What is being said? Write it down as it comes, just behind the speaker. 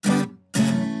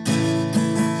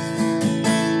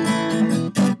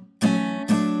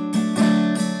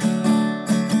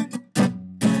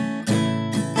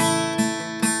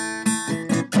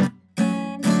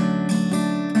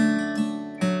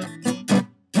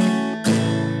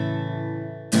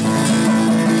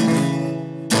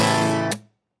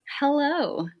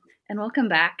and welcome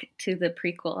back to the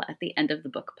prequel at the end of the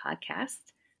book podcast.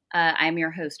 I'm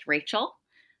your host, Rachel,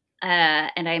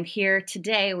 and I'm here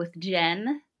today with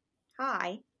Jen.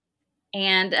 Hi.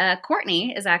 And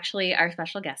Courtney is actually our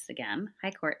special guest again.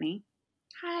 Hi, Courtney.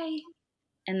 Hi.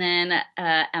 And then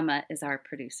Emma is our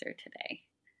producer today.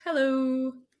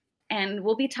 Hello. And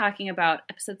we'll be talking about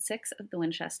episode 6 of The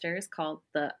Winchesters called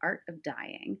The Art of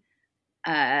Dying,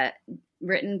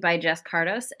 written by Jess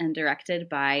Cardos and directed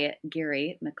by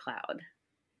Gary McLeod.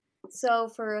 So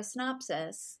for a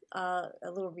synopsis, a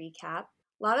little recap.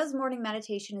 Lotta's morning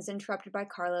meditation is interrupted by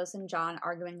Carlos and John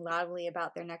arguing loudly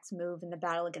about their next move in the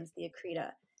battle against the Akrita.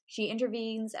 She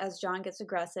intervenes as John gets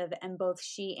aggressive, and both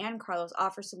she and Carlos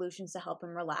offer solutions to help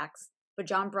him relax, but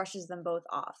John brushes them both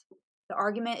off. The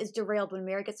argument is derailed when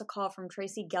Mary gets a call from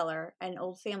Tracy Geller, an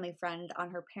old family friend, on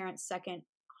her parents' second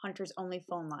hunters-only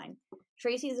phone line.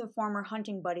 Tracy is a former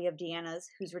hunting buddy of Deanna's,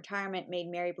 whose retirement made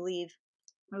Mary believe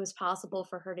it was possible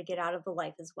for her to get out of the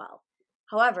life as well.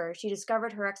 However, she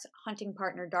discovered her ex-hunting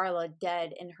partner Darla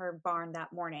dead in her barn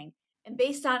that morning, and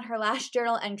based on her last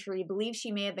journal entry, believes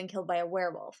she may have been killed by a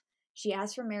werewolf. She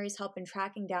asked for Mary's help in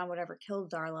tracking down whatever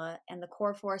killed Darla, and the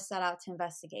core force set out to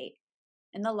investigate.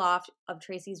 In the loft of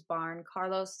Tracy's barn,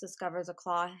 Carlos discovers a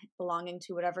claw belonging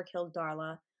to whatever killed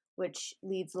Darla, which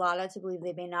leads Lotta to believe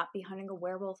they may not be hunting a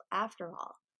werewolf after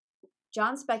all.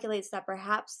 John speculates that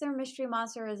perhaps their mystery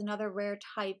monster is another rare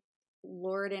type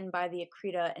lured in by the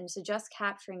Akrita and suggests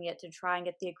capturing it to try and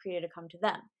get the Akrita to come to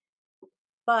them.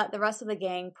 But the rest of the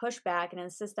gang push back and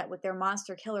insist that with their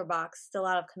monster killer box still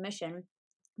out of commission,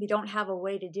 they don't have a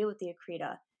way to deal with the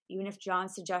Akrita, even if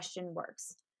John's suggestion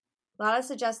works. Lotta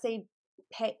suggests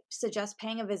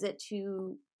paying a visit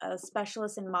to a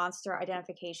specialist in monster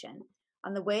identification.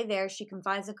 On the way there, she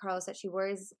confides to Carlos that she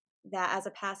worries that as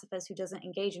a pacifist who doesn't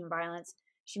engage in violence,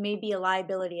 she may be a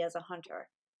liability as a hunter.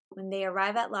 When they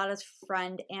arrive at Lotta's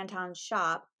friend Anton's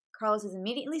shop, Carlos is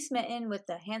immediately smitten with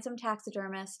the handsome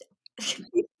taxidermist. Sorry,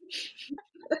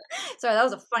 that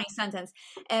was a funny sentence.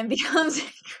 And becomes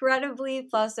incredibly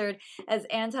flustered as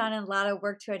Anton and Lotta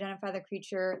work to identify the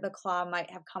creature the claw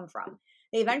might have come from.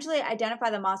 They eventually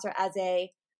identify the monster as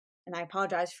and I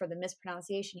apologize for the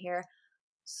mispronunciation here,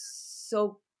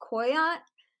 Sokoyant,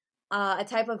 a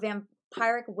type of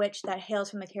vampiric witch that hails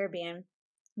from the Caribbean,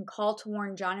 and call to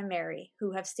warn John and Mary,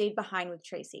 who have stayed behind with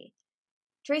Tracy.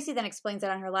 Tracy then explains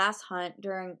that on her last hunt,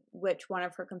 during which one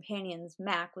of her companions,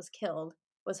 Mac, was killed,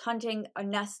 was hunting a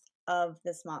nest of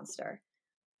this monster.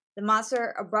 The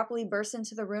monster abruptly bursts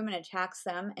into the room and attacks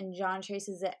them, and John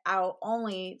chases it out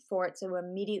only for it to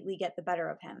immediately get the better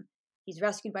of him. He's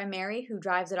rescued by Mary, who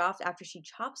drives it off after she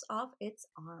chops off its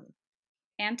arm.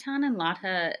 Anton and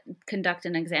Lotta conduct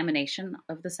an examination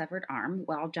of the severed arm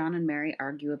while John and Mary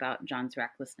argue about John's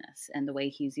recklessness and the way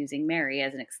he's using Mary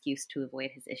as an excuse to avoid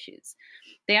his issues.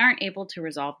 They aren't able to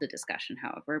resolve the discussion,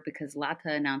 however, because Lotta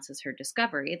announces her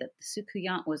discovery that the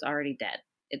Supuyant was already dead.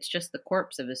 It's just the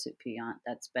corpse of a Supuyant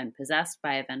that's been possessed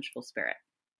by a vengeful spirit.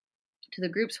 To the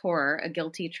group's horror, a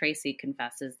guilty Tracy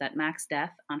confesses that Mac's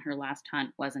death on her last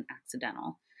hunt wasn't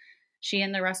accidental. She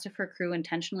and the rest of her crew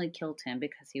intentionally killed him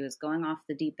because he was going off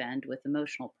the deep end with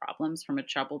emotional problems from a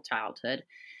troubled childhood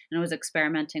and was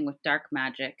experimenting with dark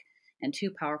magic and too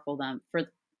powerful for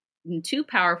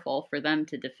them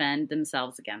to defend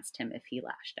themselves against him if he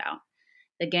lashed out.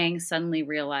 The gang suddenly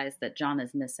realize that John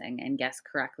is missing and guess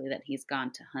correctly that he's gone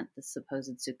to hunt the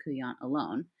supposed Supuyant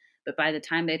alone, but by the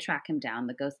time they track him down,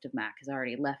 the ghost of Mac has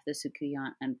already left the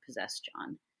Supuyant and possessed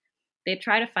John. They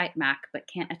try to fight Mac, but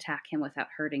can't attack him without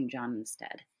hurting John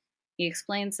instead. He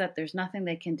explains that there's nothing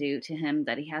they can do to him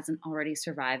that he hasn't already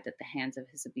survived at the hands of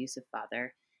his abusive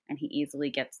father, and he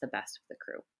easily gets the best of the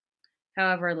crew.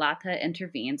 However, Lotta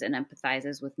intervenes and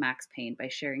empathizes with Mac's pain by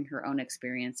sharing her own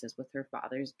experiences with her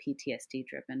father's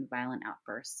PTSD-driven violent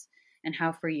outbursts, and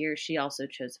how for years she also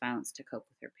chose violence to cope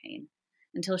with her pain,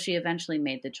 until she eventually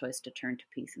made the choice to turn to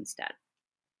peace instead.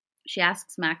 She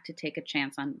asks Mac to take a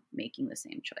chance on making the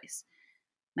same choice.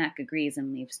 Mac agrees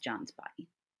and leaves John's body.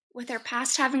 With her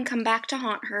past having come back to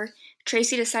haunt her,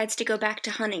 Tracy decides to go back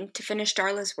to hunting to finish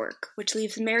Darla's work, which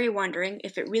leaves Mary wondering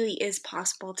if it really is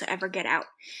possible to ever get out.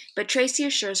 But Tracy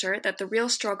assures her that the real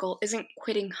struggle isn't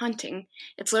quitting hunting,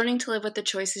 it's learning to live with the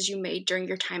choices you made during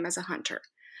your time as a hunter.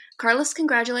 Carlos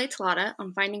congratulates Lotta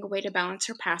on finding a way to balance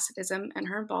her pacifism and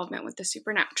her involvement with the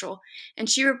supernatural, and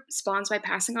she responds by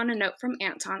passing on a note from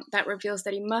Anton that reveals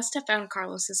that he must have found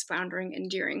Carlos's floundering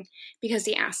endearing because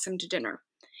he asked him to dinner.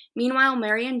 Meanwhile,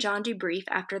 Mary and John debrief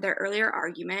after their earlier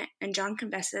argument, and John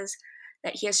confesses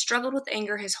that he has struggled with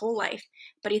anger his whole life,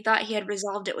 but he thought he had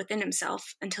resolved it within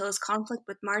himself until his conflict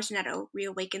with Mars Netto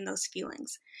reawakened those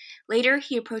feelings. Later,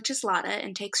 he approaches Lada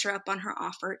and takes her up on her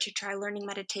offer to try learning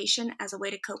meditation as a way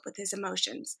to cope with his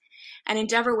emotions, an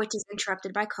endeavor which is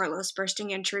interrupted by Carlos bursting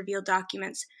in to reveal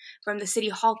documents from the City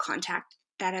Hall contact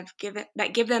that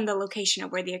give them the location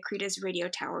of where the Akrita's radio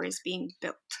tower is being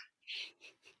built.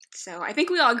 So I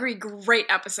think we all agree, great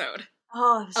episode.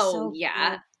 Oh, so yeah.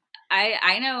 Good.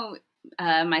 I know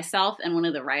myself and one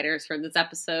of the writers for this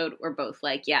episode were both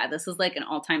like, yeah, this is like an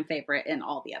all-time favorite in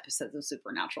all the episodes of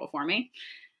Supernatural for me.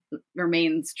 It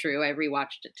remains true. I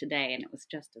rewatched it today and it was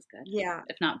just as good. Yeah.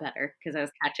 If not better, because I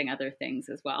was catching other things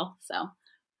as well. So,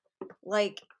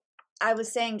 like I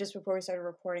was saying just before we started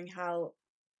recording, how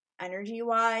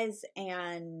energy-wise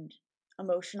and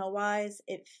emotional-wise,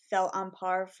 it felt on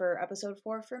par for episode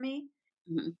 4 for me.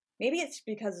 Mm-hmm. Maybe it's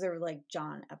because they're like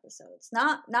John episodes.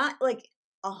 Not like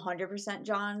 100%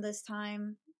 John this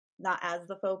time, not as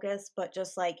the focus, but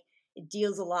just like it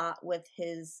deals a lot with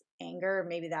his anger.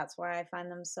 Maybe that's why I find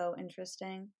them so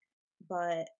interesting.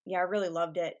 But yeah, I really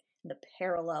loved it. The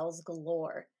parallels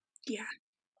galore. Yeah.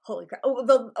 Holy crap.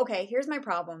 Oh, okay, here's my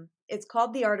problem. It's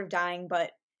called The Art of Dying,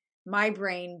 but my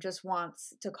brain just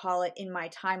wants to call it In My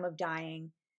Time of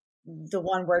Dying, the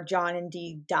one where John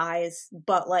indeed dies.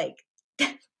 But like,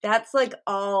 that's like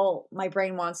all my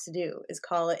brain wants to do is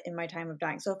call it In My Time of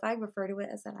Dying. So if I refer to it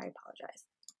as that, I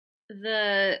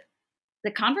apologize.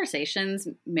 The conversations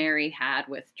Mary had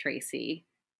with Tracy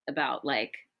about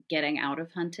like getting out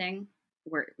of hunting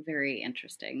were very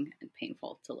interesting and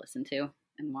painful to listen to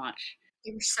and watch.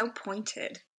 They were so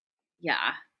pointed.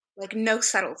 Yeah. Like no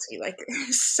subtlety, like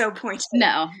so pointed.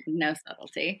 No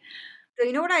subtlety. So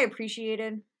you know what I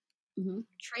appreciated? Mm-hmm.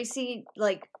 Tracy,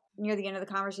 like near the end of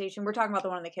the conversation, we're talking about the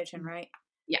one in the kitchen, right?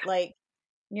 Yeah. Like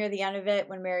near the end of it,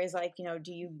 when Mary's like, you know,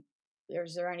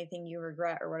 is there anything you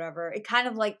regret or whatever? It kind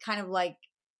of like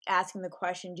asking the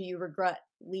question, do you regret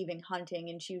leaving hunting?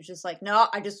 And she was just like, no,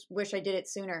 I just wish I did it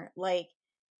sooner. Like,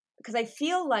 because I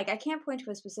feel like, I can't point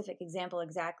to a specific example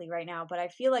exactly right now, but I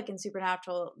feel like in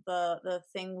Supernatural, the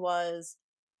thing was,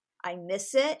 I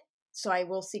miss it, so I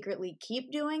will secretly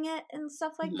keep doing it and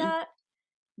stuff like that.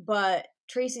 But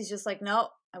Tracy's just like, no,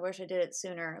 I wish I did it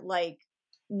sooner. Like,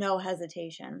 no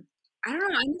hesitation. I don't know.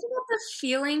 I never got the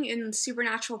feeling in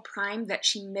Supernatural Prime that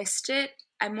she missed it.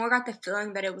 I more got the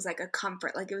feeling that it was like a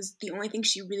comfort. Like it was the only thing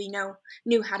she really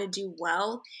knew how to do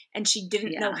well. And she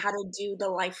didn't know how to do the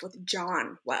life with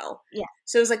John well. Yeah.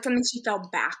 So it was like something she fell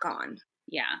back on.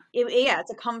 Yeah.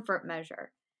 It's a comfort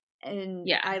measure. And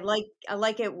I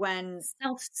like it when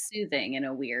self-soothing in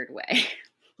a weird way.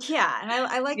 Yeah. And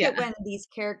I like it when these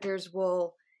characters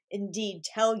will indeed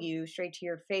tell you straight to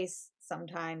your face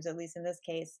sometimes, at least in this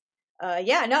case.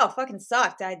 Fucking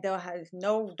sucked. I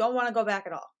don't want to go back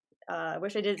at all. I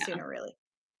wish I did it sooner, really.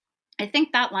 I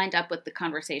think that lined up with the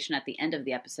conversation at the end of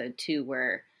the episode, too,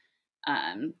 where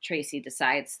Tracy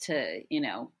decides to,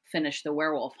 finish the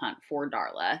werewolf hunt for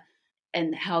Darla,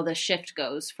 and how the shift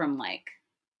goes from like,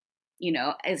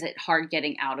 is it hard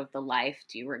getting out of the life?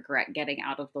 Do you regret getting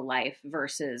out of the life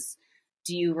versus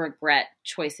do you regret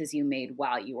choices you made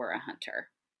while you were a hunter?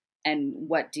 And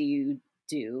what do you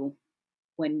do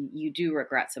when you do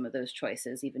regret some of those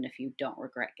choices, even if you don't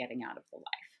regret getting out of the life?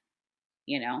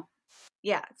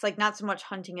 Yeah, it's like not so much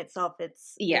hunting itself,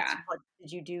 it's what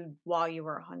did you do while you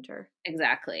were a hunter?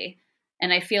 Exactly.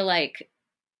 And I feel like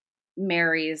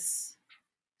Mary's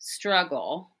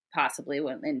struggle, possibly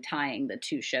in tying the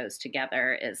two shows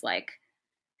together, is like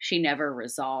she never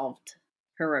resolved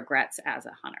her regrets as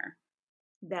a hunter.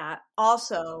 That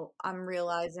also, I'm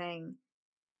realizing,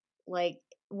 like,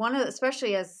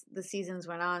 especially as the seasons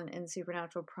went on in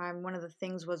Supernatural Prime, one of the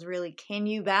things was really, can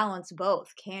you balance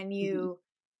both? Can you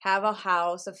have a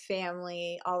house, a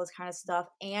family, all this kind of stuff,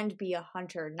 and be a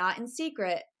hunter? Not in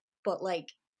secret, but like,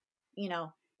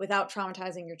 without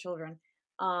traumatizing your children.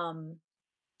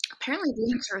 Apparently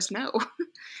the answer is no.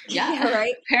 Yeah,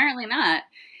 right? Apparently not.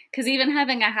 Because even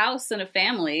having a house and a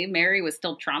family, Mary was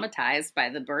still traumatized by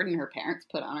the burden her parents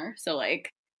put on her. So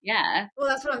like, yeah. Well,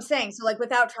 that's what I'm saying. So, like,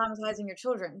 without traumatizing your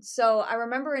children. So, I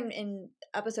remember in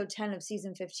episode 10 of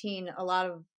season 15,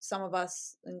 some of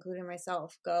us, including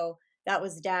myself, go, that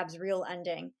was Dab's real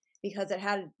ending. Because it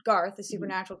had Garth, a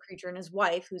supernatural creature, and his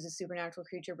wife, who's a supernatural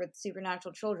creature with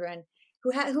supernatural children,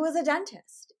 who was a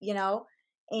dentist,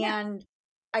 And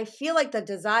I feel like the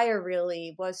desire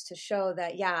really was to show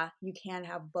that, you can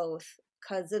have both.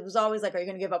 Because it was always like, are you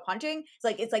going to give up hunting?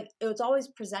 It's always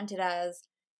presented as,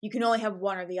 you can only have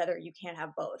one or the other. You can't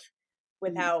have both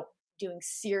without doing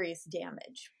serious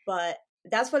damage. But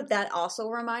that's what that also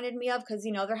reminded me of, because,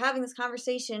 they're having this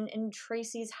conversation in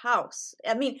Tracy's house.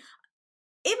 I mean,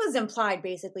 it was implied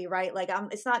basically, right? Like,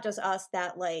 it's not just us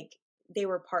that, like, they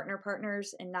were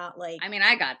partners and not like... I mean,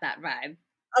 I got that vibe.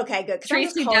 Okay, good.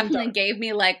 Tracy definitely gave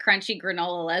me like crunchy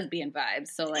granola lesbian vibes.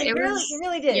 So like it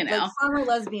really did. Like farmer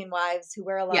lesbian wives who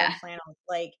wear a lot of flannel.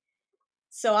 Like,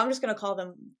 so I'm just gonna call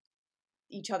them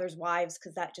each other's wives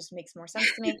because that just makes more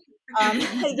sense to me.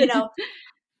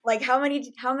 Like how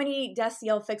many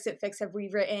Destiel Fix-It have we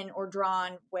written or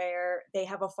drawn where they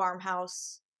have a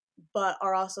farmhouse but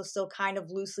are also still kind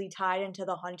of loosely tied into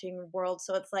the hunting world?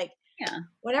 So it's like,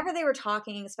 whenever they were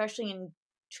talking, especially in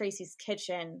Tracy's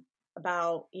kitchen,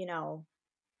 about,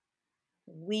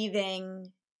 leaving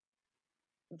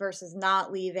versus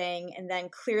not leaving, and then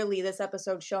clearly this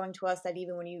episode showing to us that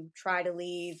even when you try to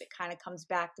leave, it kind of comes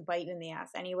back to bite you in the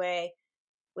ass anyway,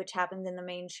 which happens in the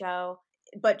main show.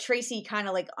 But Tracy kind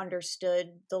of like understood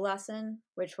the lesson,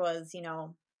 which was,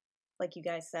 like you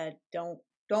guys said, don't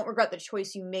regret the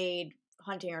choice you made,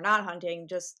 hunting or not hunting.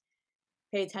 Just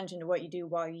pay attention to what you do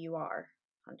while you are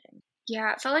hunting.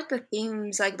 Yeah, it felt like the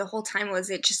themes, like, the whole time was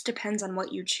it just depends on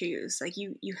what you choose. Like,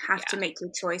 you have to make your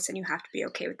choice, and you have to be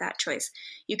okay with that choice.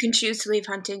 You can choose to leave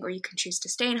hunting, or you can choose to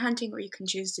stay in hunting, or you can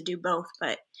choose to do both,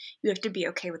 but you have to be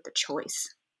okay with the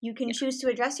choice. You can choose to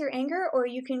address your anger, or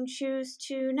you can choose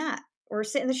to not, or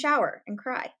sit in the shower and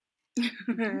cry. All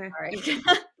right.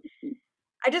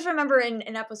 I just remember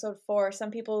in episode 4,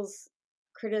 some people's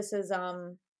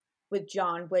criticism with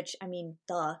John, which, I mean,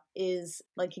 is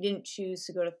like he didn't choose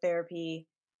to go to therapy.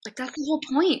 Like, that's the whole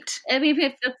point. I mean,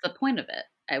 if that's the point of it,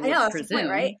 I would know, presume. That's the point,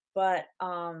 right?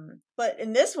 But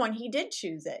in this one, he did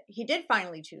choose it. He did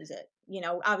finally choose it.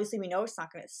 Obviously we know it's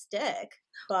not going to stick,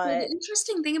 but... Well, the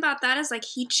interesting thing about that is, like,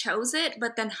 he chose it,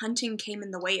 but then hunting came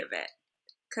in the way of it.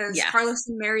 Because Carlos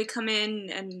and Mary come in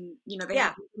and, they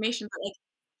have information, but, like,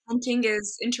 hunting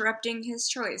is interrupting his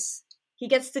choice. He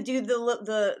gets to do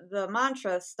the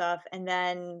mantra stuff, and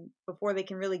then before they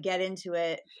can really get into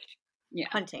it,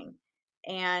 hunting.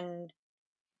 And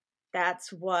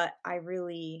that's what I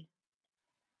really,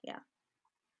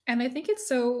 And I think it's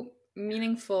so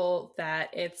meaningful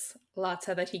that it's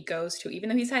Lotta that he goes to, even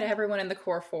though he's had everyone in the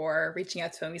core 4 reaching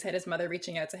out to him. He's had his mother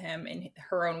reaching out to him in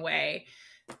her own way,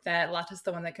 that Lotta's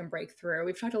the one that can break through.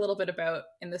 We've talked a little bit about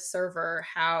in the server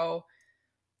how...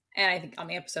 And I think on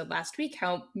the episode last week,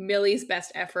 how Millie's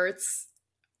best efforts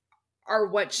are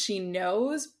what she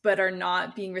knows, but are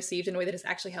not being received in a way that is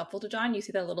actually helpful to John. You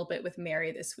see that a little bit with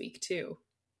Mary this week, too.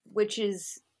 Which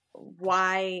is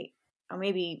why,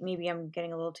 maybe I'm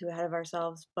getting a little too ahead of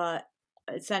ourselves, but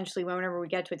essentially, whenever we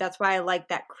get to it, that's why I like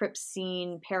that crypt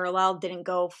scene parallel didn't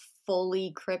go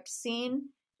fully crypt scene.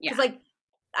 Because,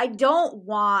 I don't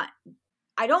want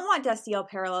Destiel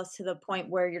parallels to the point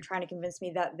where you're trying to convince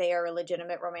me that they are a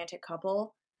legitimate romantic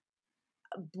couple.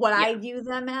 What I view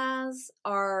them as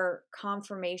are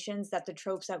confirmations that the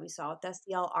tropes that we saw with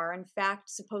Destiel are in fact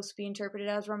supposed to be interpreted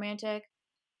as romantic.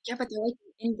 Yeah, but they're like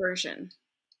an inversion.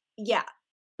 Yeah,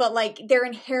 but like they're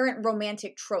inherent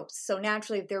romantic tropes. So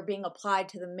naturally, if they're being applied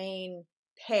to the main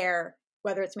pair,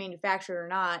 whether it's manufactured or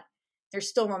not, they're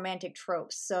still romantic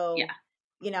tropes. So,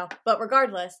 but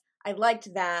regardless, I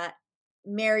liked that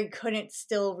Mary couldn't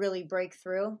still really break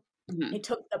through. Mm-hmm. It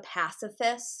took the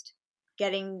pacifist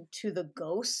getting to the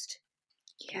ghost.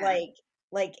 Yeah.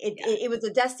 It was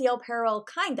a Destiel parallel,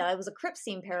 kinda. It was a crypt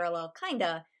scene parallel,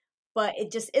 kinda. But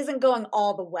it just isn't going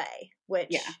all the way,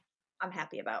 which I'm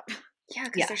happy about. Yeah,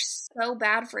 because they're so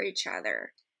bad for each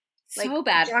other. So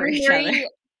bad for each other.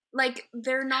 Like,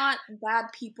 they're not bad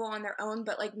people on their own,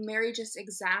 but, like, Mary just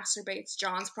exacerbates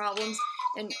John's problems.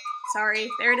 And, sorry,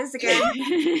 there it is again.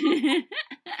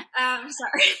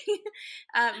 Sorry.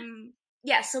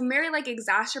 So Mary, like,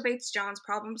 exacerbates John's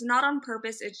problems, not on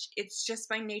purpose. It's just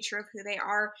by nature of who they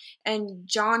are. And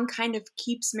John kind of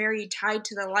keeps Mary tied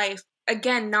to the life.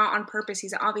 Again, not on purpose.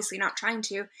 He's obviously not trying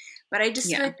to. But I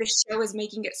just feel like the show is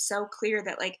making it so clear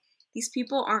that, like, these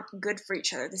people aren't good for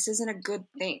each other. This isn't a good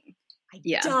thing. I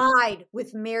died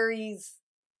with Mary's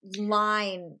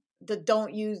line, the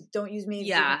don't use me.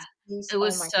 Yeah. It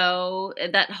was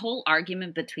that whole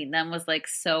argument between them was like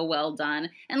so well done.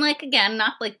 And like, again,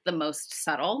 not like the most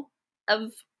subtle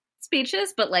of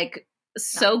speeches, but like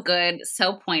so good,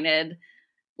 so pointed,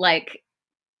 like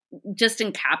just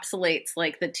encapsulates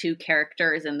like the two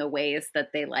characters and the ways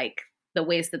that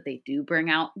they do bring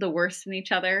out the worst in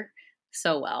each other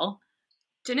so well.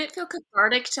 Didn't it feel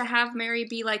cathartic to have Mary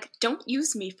be like, don't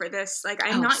use me for this. Like,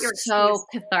 I'm not your so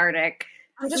excuse. Cathartic.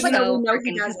 I'm just like,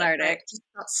 cathartic.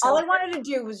 All I wanted to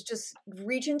do was just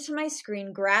reach into my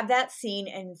screen, grab that scene,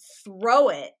 and throw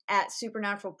it at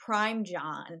Supernatural Prime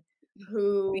John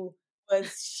who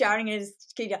was shouting at his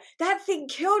kid, that thing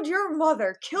killed your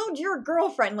mother, killed your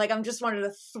girlfriend. Like, I'm just wanted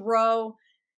to throw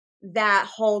that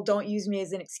whole "don't use me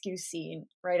as an excuse" scene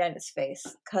right at his face.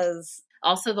 Because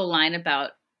also the line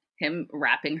about him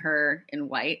wrapping her in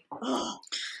white.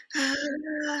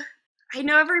 I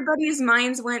know everybody's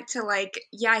minds went to like,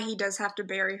 yeah, he does have to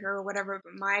bury her or whatever,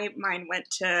 but my mind went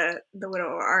to the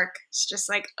widower arc. It's just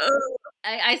like, oh.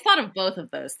 I thought of both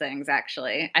of those things,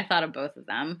 actually. I thought of both of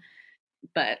them,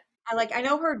 but I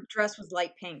know her dress was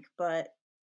light pink, but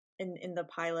in the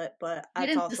pilot, but I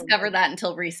didn't discover that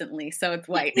until recently, so it's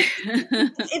white.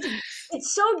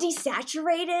 it's so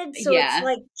desaturated, so it's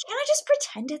like, can I just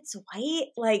pretend it's white?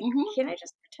 Like, can I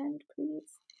just pretend,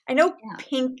 please? I know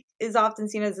pink is often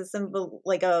seen as a symbol,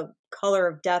 like a color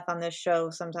of death on this show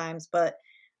sometimes, but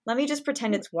let me just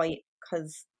pretend it's white,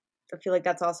 because I feel like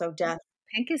that's also death.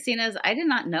 Pink is seen as, I did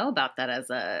not know about that as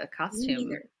a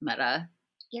costume meta.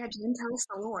 Yeah, Jen, tell us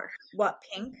the lore. What,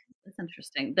 pink? That's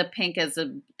interesting. The pink as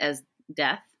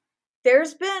death.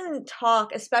 There's been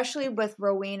talk, especially with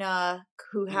Rowena,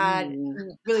 who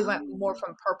really went more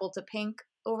from purple to pink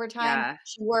over time. Yeah.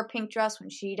 She wore a pink dress when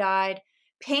she died.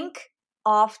 Pink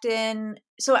often,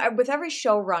 so with every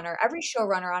showrunner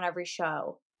on every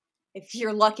show, if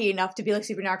you're lucky enough to be like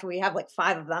Supernatural, we have like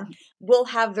 5 of them, will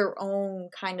have their own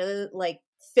kind of like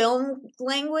film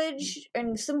language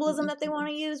and symbolism that they want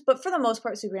to use. But for the most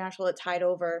part, Supernatural, it tied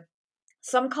over.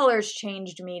 Some colors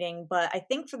changed meaning, but I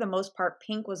think for the most part,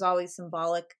 pink was always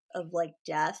symbolic of like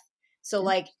death. So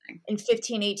like in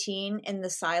 1518 in the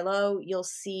silo, you'll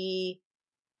see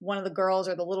one of the girls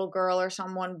or the little girl or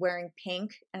someone wearing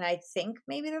pink, and I think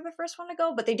maybe they're the first one to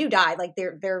go, but they do die. Like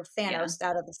they're Thanos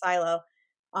out of the silo.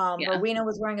 Rowena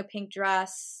was wearing a pink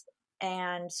dress,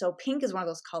 and so pink is one of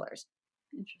those colors.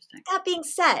 Interesting. That being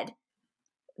said,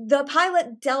 the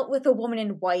pilot dealt with a woman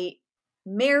in white.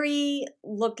 Mary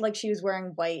looked like she was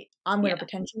wearing white. I'm going to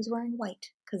pretend she was wearing white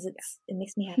because it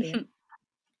makes me happy.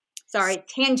 Sorry,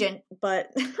 tangent, but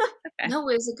no,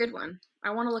 it was a good one.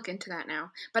 I want to look into that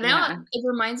now. But now it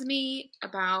reminds me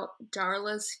about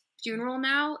Darla's funeral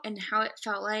now and how it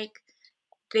felt like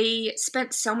they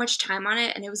spent so much time on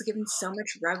it and it was given so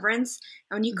much reverence.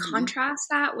 And when you contrast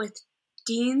that with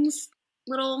Dean's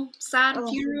little sad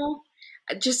funeral,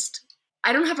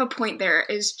 I don't have a point there.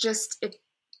 It's just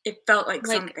it felt like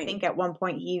something. I think at one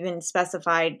point he even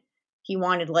specified he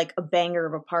wanted like a banger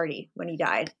of a party when he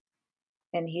died,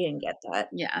 and he didn't get that.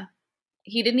 Yeah,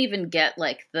 he didn't even get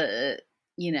like the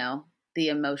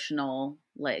emotional,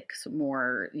 like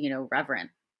more reverent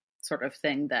sort of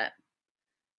thing that.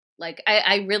 Like,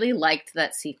 I really liked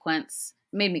that sequence.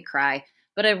 It made me cry.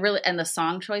 But and the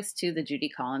song choice too, the Judy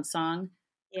Collins song.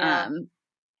 Yeah.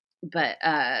 But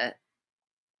I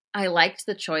liked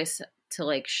the choice to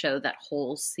like show that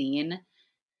whole scene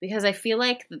because I feel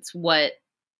like that's what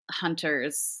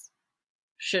hunters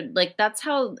should, like, that's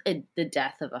how the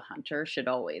death of a hunter should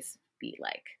always be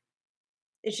like.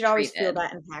 It should always feel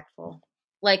that impactful.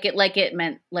 Like it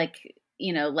meant, like,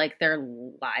 like their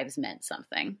lives meant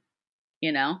something,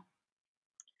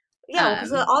 Yeah,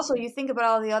 because also you think about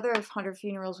all the other hunter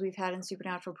funerals we've had in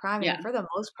Supernatural Prime, and for the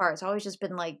most part, it's always just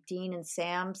been like Dean and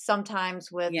Sam,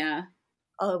 sometimes with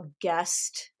a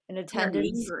guest in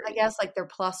attendance, I guess, like they're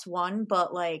 +1,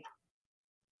 but like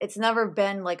it's never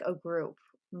been like a group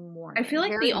mourning. I feel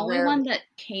like the only one that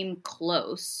came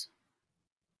close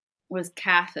was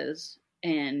Cass's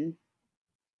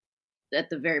at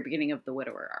the very beginning of the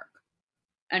Widower arc.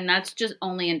 And that's just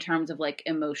only in terms of like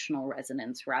emotional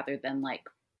resonance rather than like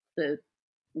the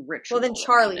ritual. Well, then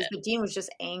Charlie's, but Dean was just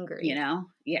angry. Yeah.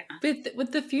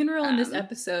 With the funeral in this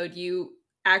episode, you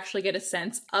actually get a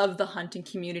sense of the hunting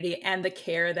community and the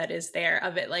care that is there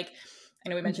of it. Like, I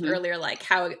know we mentioned earlier, like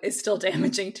how it is still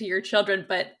damaging to your children,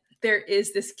 but there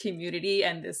is this community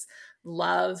and this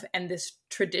love and this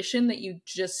tradition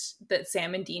that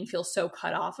Sam and Dean feel so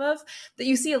cut off of, that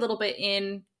you see a little bit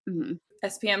in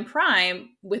SPM Prime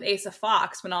with Asa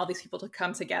Fox when all these people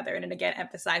come together, and it again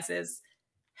emphasizes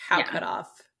how cut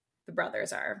off the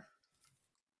brothers are.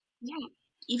 Yeah.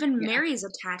 Even Mary's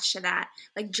attached to that.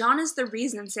 Like, John is the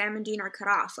reason Sam and Dean are cut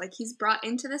off. Like, he's brought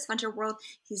into this hunter world.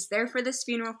 He's there for this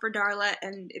funeral for Darla,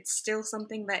 and it's still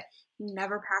something that he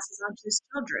never passes on to his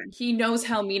children. He knows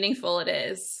how meaningful it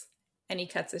is, and he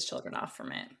cuts his children off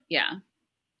from it. Yeah.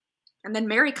 And then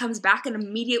Mary comes back and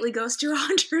immediately goes to a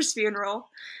hunter's funeral.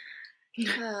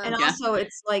 And also,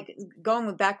 it's like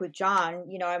going back with John,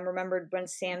 I remembered when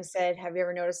Sam said, have you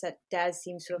ever noticed that Dad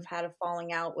seems to have had a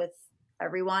falling out with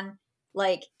everyone?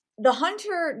 Like, the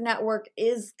Hunter Network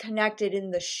is connected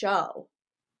in the show,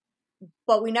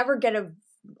 but we never get a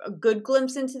good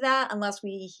glimpse into that unless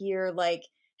we hear, like,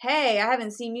 hey, I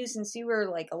haven't seen you since you were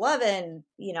like 11,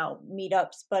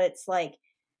 meetups. But it's like,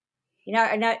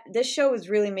 this show is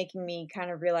really making me kind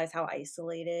of realize how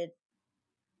isolated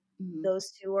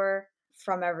those two were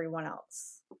from everyone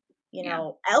else.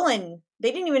 Ellen,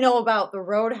 they didn't even know about the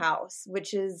Roadhouse,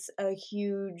 which is a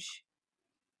huge,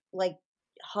 like,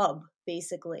 hub,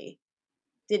 basically.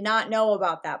 Did not know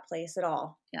about that place at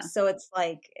all. Yeah. So it's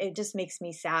like, it just makes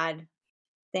me sad.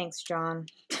 Thanks, John.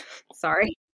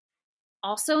 Sorry.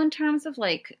 Also, in terms of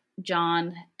like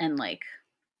John and like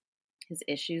his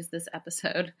issues this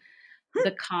episode,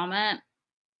 the comment,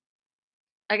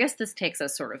 I guess this takes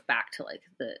us sort of back to like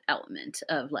the element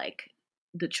of like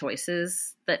the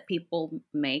choices that people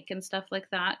make and stuff like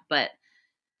that. But,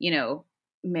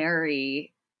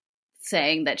 Mary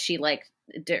saying that she like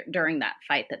during that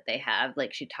fight that they have,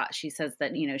 like she says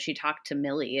that, she talked to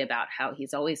Millie about how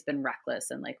he's always been reckless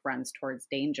and like runs towards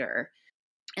danger.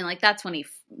 And like, that's when he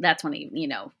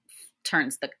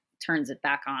turns it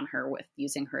back on her with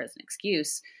using her as an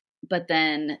excuse. But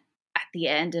then at the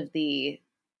end of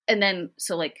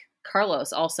so like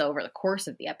Carlos also over the course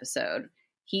of the episode,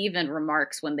 he even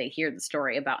remarks when they hear the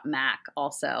story about Mac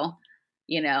also,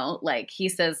 like he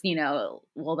says,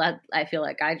 well, that I feel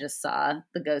like I just saw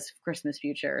the Ghost of Christmas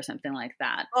Future or something like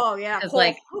that. Oh yeah.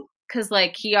 Because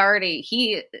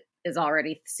he is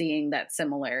already seeing that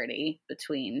similarity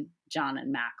between John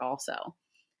and Mac also.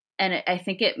 And I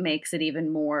think it makes it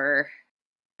even more,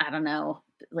 I don't know,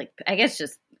 like, I guess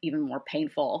just even more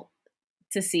painful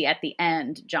to see at the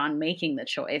end John making the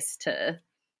choice to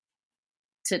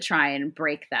try and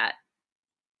break that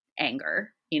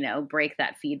anger, break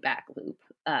that feedback loop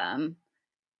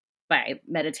by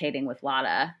meditating with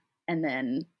Lotta, and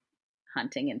then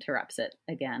Hunting interrupts it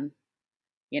again,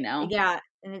 Yeah,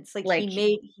 and it's like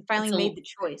he finally made the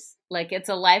choice. Like, it's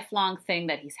a lifelong thing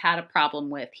that he's had a problem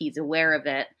with. He's aware of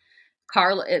it.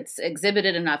 It's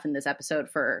exhibited enough in this episode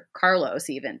for Carlos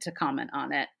even to comment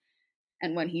on it.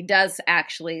 And when he does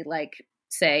actually like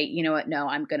say, you know what, no,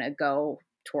 I'm going to go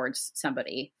towards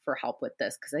somebody for help with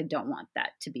this because I don't want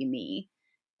that to be me.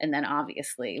 And then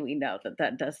obviously we know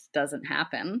that doesn't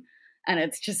happen. And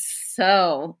it's just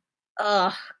so,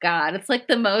 oh God, it's like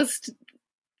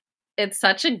it's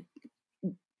such a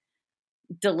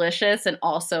delicious and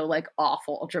also like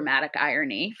awful dramatic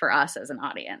irony for us as an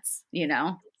audience,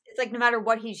 It's like no matter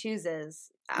what he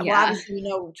chooses, well, obviously we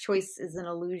know choice is an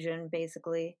illusion,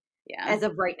 basically. Yeah. As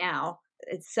of right now.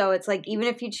 It's like even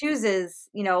if he chooses,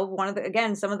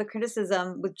 some of the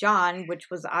criticism with John,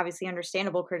 which was obviously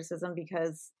understandable criticism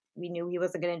because we knew he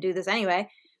wasn't going to do this anyway,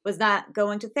 was not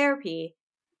going to therapy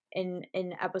in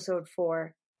episode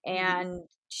 4 and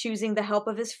choosing the help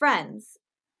of his friends.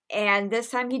 And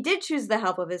this time he did choose the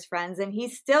help of his friends, and he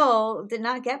still did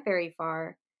not get very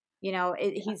far.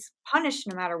 He's punished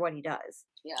no matter what he does.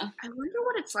 Yeah. I wonder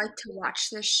what it's like to watch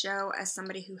this show as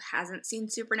somebody who hasn't seen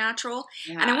Supernatural.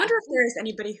 Yeah. And I wonder if there is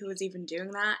anybody who is even doing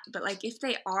that. But like, if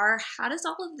they are, how does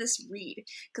all of this read?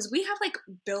 Because we have like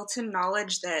built-in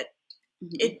knowledge that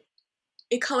it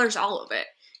colors all of it.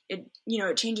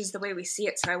 It changes the way we see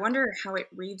it. So I wonder how it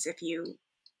reads if you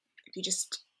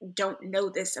just don't know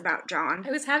this about John.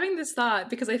 I was having this thought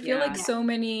because I feel like so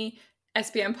many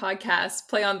SBM podcasts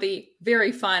play on the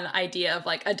very fun idea of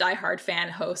like a diehard fan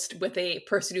host with a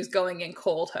person who's going in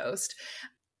cold host.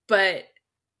 But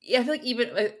yeah, I feel like even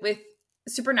with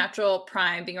Supernatural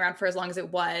Prime being around for as long as it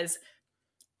was,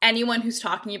 anyone who's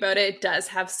talking about it does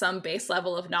have some base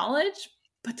level of knowledge.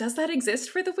 But does that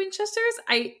exist for the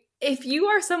Winchesters? If you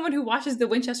are someone who watches the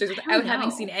Winchesters without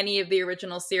having seen any of the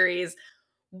original series,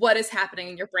 what is happening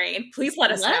in your brain? Please let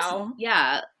us know.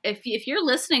 Yeah. If you're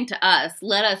listening to us,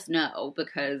 let us know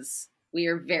because we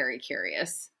are very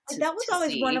curious. That was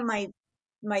always one of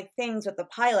my things with the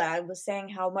pilot. I was saying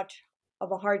how much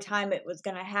of a hard time it was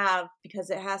going to have because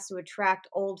it has to attract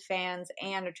old fans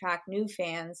and attract new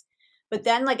fans. But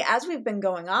then like, as we've been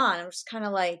going on, I'm just kind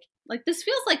of like this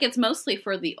feels like it's mostly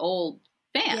for the old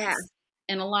fans. Yeah.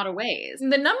 In a lot of ways.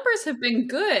 The numbers have been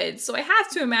good, so I have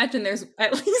to imagine there's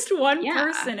at least one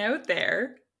person out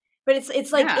there. But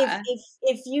it's like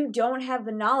if you don't have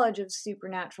the knowledge of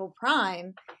Supernatural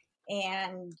Prime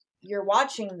and you're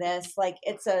watching this, like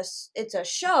it's a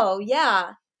show, yeah,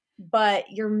 but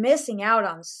you're missing out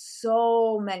on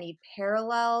so many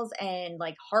parallels and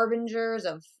like harbingers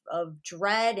of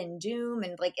dread and doom,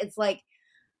 and like it's like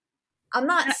I'm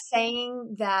not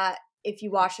saying that if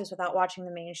you watch this without watching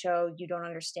the main show, you don't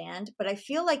understand. But I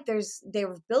feel like they're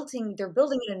building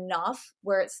it enough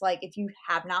where it's like if you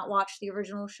have not watched the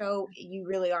original show, you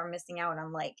really are missing out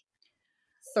on like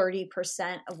 30%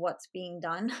 of what's being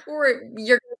done. Or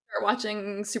you're going to start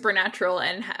watching Supernatural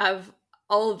and have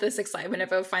all of this excitement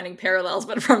about finding parallels,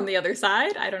 but from the other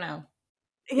side. I don't know.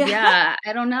 Yeah,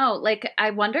 I don't know. Like,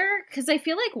 I wonder, because I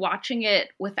feel like watching it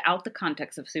without the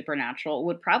context of Supernatural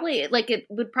would probably, like, it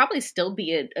would probably still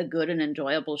be a good and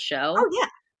enjoyable show. Oh, yeah.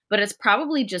 But it's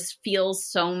probably just feels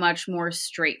so much more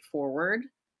straightforward.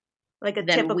 Like a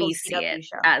than typical we CW see it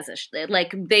show. as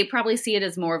like, they probably see it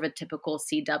as more of a typical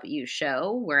CW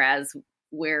show, whereas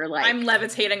we're like, I'm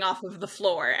levitating off of the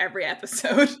floor every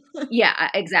episode. Yeah,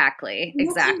 exactly.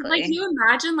 Like, you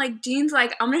imagine, like, Dean's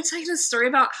like, I'm going to tell you this story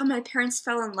about how my parents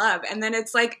fell in love. And then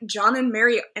it's like John and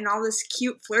Mary and all this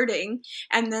cute flirting.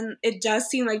 And then it does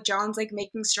seem like John's like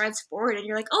making strides forward. And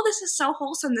you're like, oh, this is so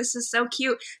wholesome. This is so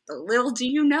cute. But little do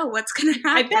you know what's going to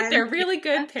happen. I bet they're really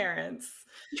good parents.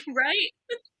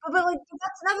 Right? But like,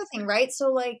 that's another thing, right? So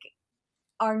like,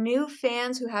 are new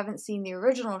fans who haven't seen the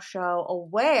original show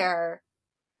aware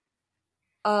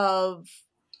of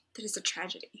that is a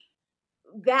tragedy?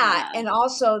 That, and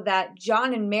also that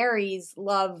John and Mary's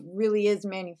love really is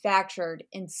manufactured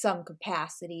in some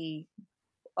capacity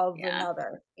of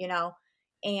another, you know?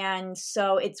 And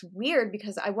so it's weird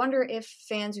because I wonder if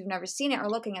fans who've never seen it are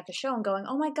looking at the show and going,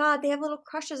 oh my God, they have little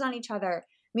crushes on each other.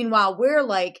 Meanwhile, we're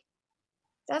like,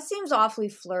 that seems awfully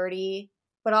flirty,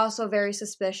 but also very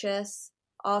suspicious.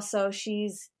 Also,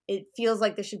 it feels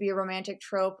like this should be a romantic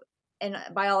trope. And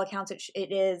by all accounts,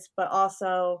 it is, but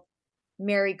also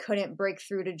Mary couldn't break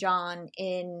through to John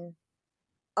in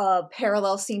a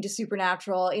parallel scene to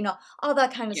Supernatural, you know, all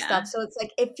that kind of stuff. So it's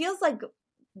like, it feels like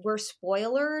we're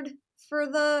spoilered for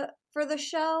the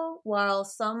show, while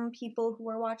some people who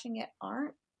are watching it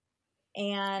aren't.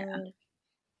 And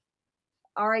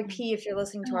RIP if you're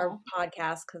listening to our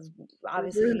podcast, because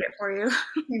obviously we ruined it for you.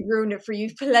 We ruined it for you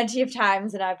plenty of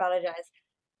times, and I apologize.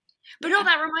 But no,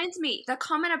 that reminds me, the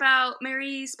comment about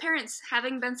Mary's parents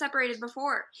having been separated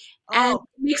before. And it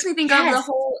makes me think of the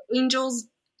whole Angels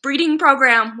breeding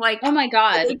program. Like, oh my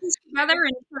God. Together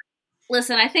and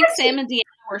listen, I think Sam and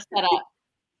Deanna were set up.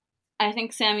 I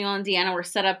think Samuel and Deanna were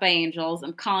set up by Angels.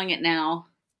 I'm calling it now.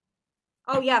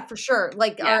 Oh yeah, for sure.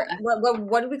 Like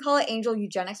what do we call it? Angel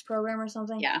eugenics program or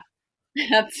something? Yeah.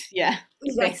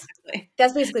 Basically.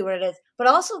 That's basically what it is. But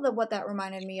also what that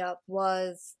reminded me of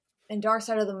was in Dark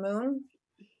Side of the Moon,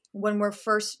 when we're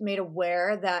first made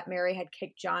aware that Mary had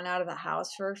kicked John out of the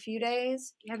house for a few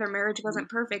days. Yeah, their marriage wasn't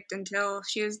perfect until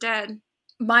she was dead.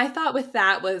 My thought with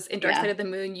that was in Dark Side of the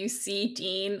Moon, you see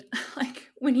Dean,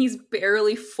 like, when he's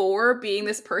barely 4, being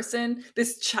this person,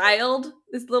 this child,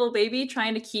 this little baby,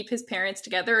 trying to keep his parents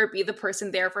together or be the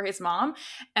person there for his mom.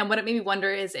 And what it made me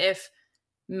wonder is if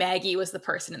Maggie was the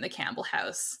person in the Campbell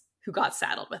house who got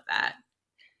saddled with that.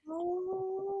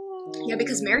 Yeah,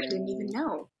 because Mary didn't even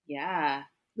know. Yeah.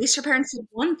 At least her parents did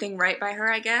one thing right by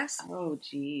her, I guess. Oh,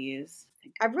 geez.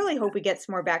 I really hope we get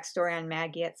some more backstory on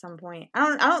Maggie at some point.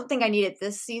 I don't think I need it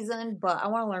this season, but I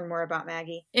want to learn more about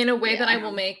Maggie. In a way that I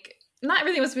will make, not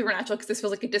everything was Supernatural because this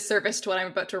feels like a disservice to what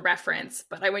I'm about to reference,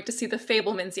 but I went to see The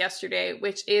Fabelmans yesterday,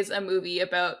 which is a movie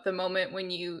about the moment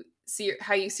when you see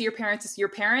how you see your parents as your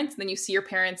parents, and then you see your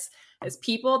parents as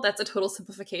people. That's a total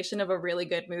simplification of a really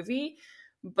good movie.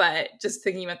 But just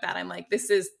thinking about that, I'm like,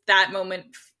 this is that moment,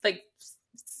 like,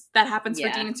 that happens for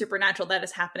Dean in Supernatural, that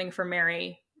is happening for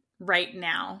Mary right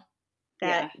now.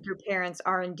 That your parents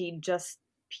are indeed just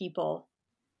people.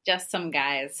 Just some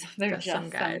guys. They're just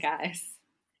some guys.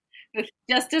 With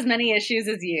just as many issues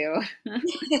as you.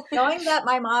 Knowing that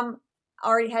my mom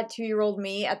already had 2-year-old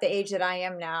me at the age that I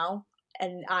am now,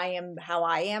 and I am how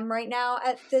I am right now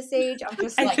at this age, I'm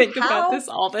just like, I think about this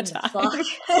all the time.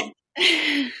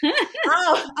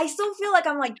 I still feel like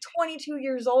I'm like 22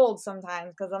 years old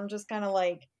sometimes, because I'm just kind of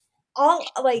like,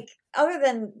 other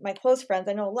than my close friends,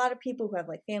 I know a lot of people who have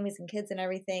like families and kids and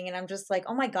everything, and I'm just like,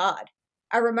 oh my God,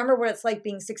 I remember what it's like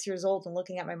being 6 years old and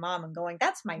looking at my mom and going,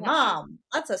 that's my mom,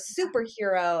 that's a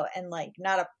superhero and like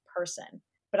not a person.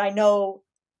 But I know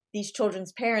these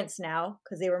children's parents now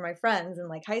because they were my friends in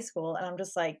like high school, and I'm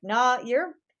just like, nah,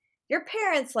 your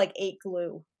parents like ate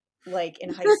glue like in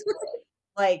high school.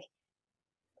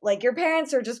 like your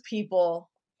parents are just people.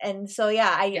 And so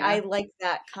I like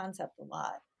that concept a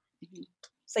lot.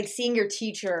 It's like seeing your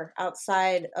teacher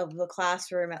outside of the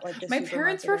classroom at like the my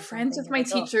parents were friends with my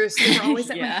teachers. They were always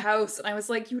at my house, and I was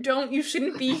like, you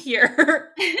shouldn't be here.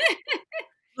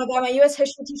 Oh my God, my U.S.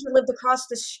 history teacher lived across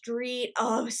the street.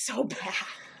 Oh, it was so bad.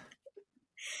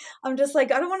 I'm just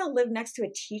like, I don't want to live next to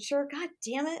a teacher. God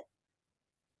damn it.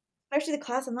 Especially the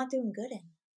class I'm not doing good in.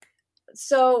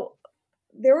 So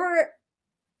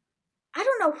I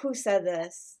don't know who said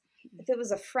this. If it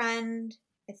was a friend,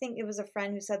 I think it was a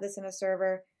friend who said this in a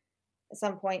server at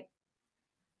some point.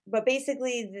 But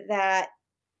basically that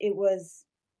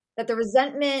that the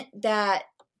resentment that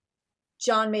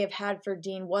John may have had for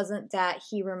Dean wasn't that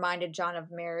he reminded John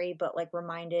of Mary, but like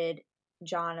reminded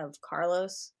John of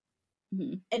Carlos.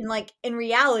 Mm-hmm. And like in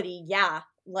reality, yeah,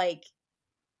 like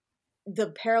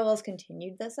the parallels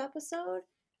continued this episode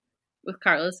with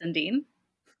Carlos and Dean.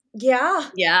 Yeah.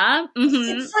 Yeah.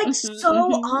 Mm-hmm. It's like so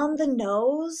on the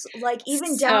nose. Like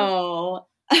even down.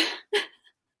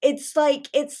 It's like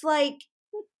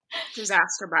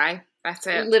disaster by. That's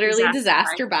it. Literally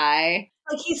disaster by.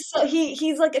 Like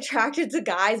he's like attracted to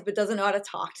guys but doesn't know how to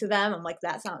talk to them. I'm like,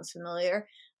 that sounds familiar.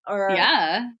 Or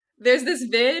yeah. There's this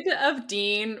vid of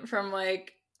Dean from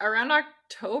like around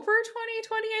October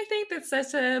 2020, I think, that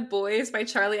says Boys by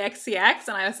Charlie XCX,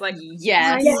 and I was like,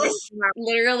 yes.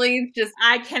 Literally just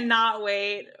I cannot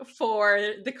wait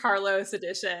for the Carlos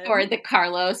edition. Or the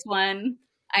Carlos one.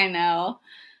 I know.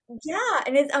 Yeah,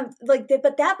 and it's like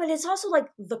but it's also like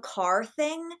the car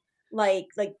thing, like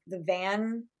the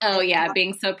van. Oh yeah,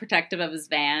 being so protective of his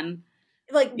van.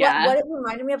 Like what it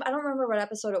reminded me of, I don't remember what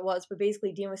episode it was, but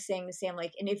basically Dean was saying to Sam,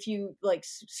 like, and if you like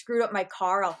screwed up my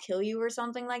car, I'll kill you or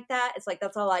something like that. It's like,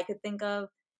 that's all I could think of.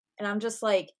 And I'm just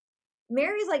like,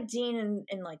 Mary's like Dean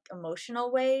in like emotional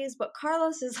ways, but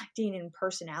Carlos is like Dean in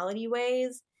personality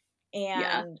ways.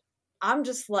 And I'm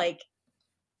just like,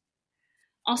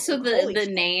 also the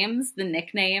names, the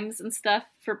nicknames and stuff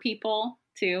for people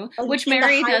too, which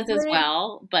Mary does as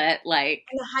well, but like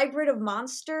and the hybrid of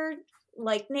monster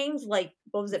like names, like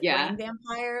what was it, Brain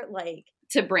Vampire, like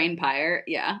to Brainpire,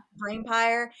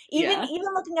 Brainpire. Even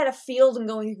looking at a field and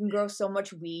going, you can grow so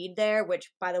much weed there,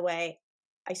 which by the way,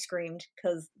 I screamed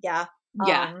because but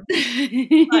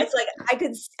it's like I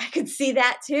could see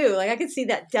that too. Like I could see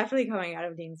that definitely coming out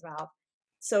of Dean's mouth.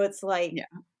 So it's like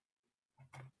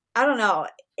I don't know.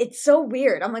 It's so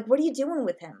weird. I'm like, what are you doing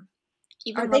with him?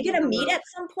 Are they going to meet at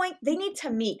some point? They need to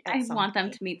meet at some point. I want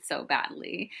them to meet so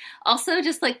badly. Also,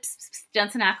 just like,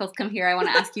 Jensen Ackles, come here. I want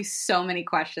to ask you so many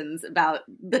questions about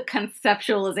the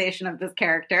conceptualization of this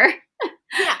character.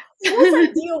 Yeah. Whose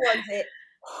idea was it?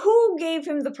 Who gave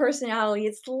him the personality?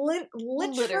 It's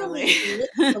literally.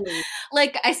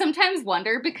 Like, I sometimes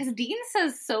wonder, because Dean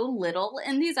says so little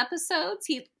in these episodes.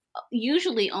 He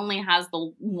usually only has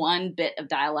the one bit of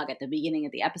dialogue at the beginning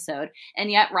of the episode, and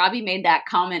yet Robbie made that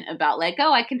comment about like,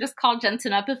 oh, I can just call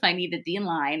Jensen up if I need a Dean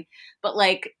line, but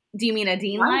like, do you mean a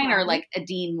Dean line or like a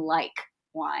Dean like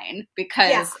line?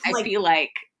 Because I feel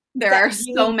like there are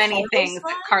so many things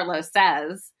that Carlos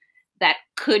says that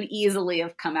could easily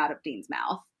have come out of Dean's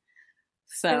mouth.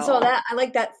 So that I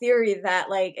like that theory that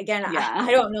like, again,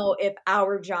 I don't know if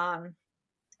our John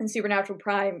and Supernatural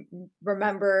Prime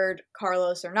remembered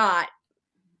Carlos or not,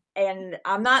 and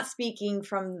I'm not speaking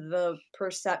from the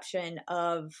perception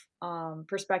of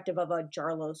perspective of a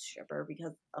Jarlos shipper,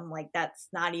 because I'm like, that's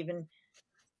not even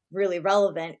really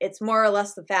relevant. It's more or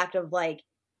less the fact of like,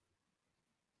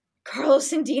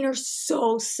 Carlos and Dean are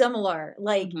so similar.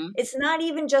 Like it's not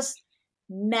even just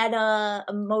meta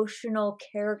emotional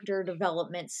character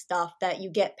development stuff that you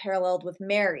get paralleled with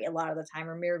Mary a lot of the time,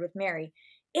 or mirrored with Mary.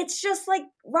 It's just like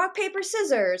rock, paper,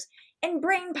 scissors and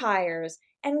Brainpires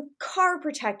and car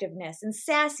protectiveness and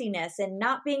sassiness and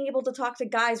not being able to talk to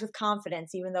guys with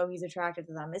confidence, even though he's attracted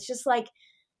to them. It's just like,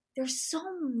 there's so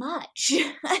much.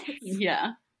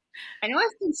 Yeah. I know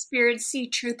I've conspiracy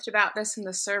truthed about this in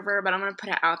the server, but I'm going to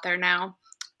put it out there now.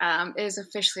 It is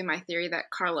officially my theory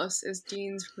that Carlos is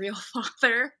Dean's real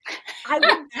father. I would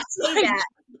say that.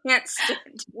 I can't stand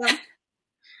him.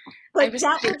 But I'm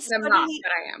not, but I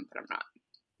am, but I'm not.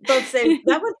 But say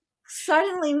that would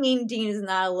suddenly mean Dean is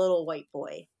not a little white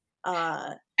boy.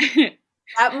 That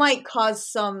might cause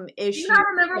some issues. Do you not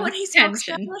remember when he spoke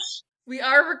Spanish? We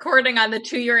are recording on the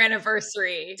 2-year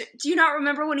anniversary. Do you not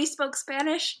remember when he spoke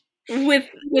Spanish? With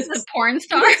the porn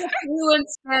star? He's a fluent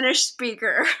Spanish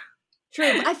speaker. True.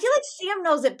 I feel like Sam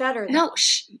knows it better. No,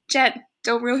 Jen,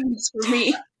 don't ruin this for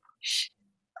me.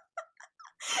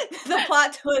 The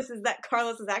plot twist is that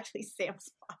Carlos is actually Sam's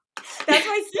father. That's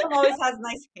why Sam always has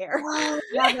nice hair. Oh,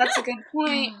 yeah, that's a good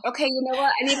point. Okay, you know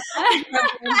what? I need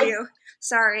to you.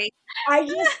 Sorry. I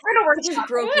just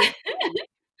broke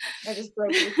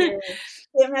your hair.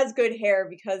 Sam has good hair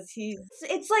because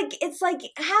it's like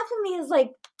half of me is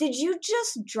like, did you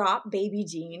just drop baby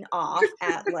Dean off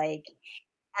at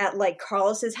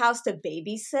Carlos's house to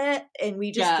babysit and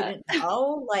we just didn't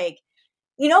know? Like,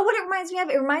 you know what it reminds me of?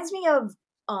 It reminds me of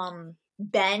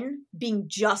Ben being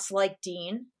just like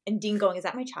Dean and Dean going, is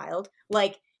that my child?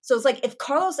 Like, so it's like if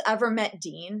Carlos ever met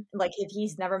Dean, like if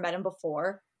he's never met him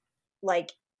before,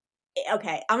 like,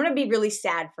 okay, I'm going to be really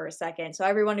sad for a second. So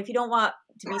everyone, if you don't want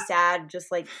to be sad,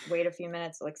 just like wait a few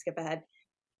minutes, like skip ahead.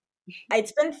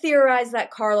 It's been theorized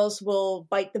that Carlos will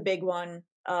bite the big one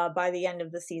by the end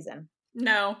of the season.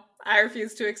 No, I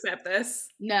refuse to accept this.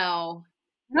 No.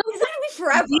 He's not gonna be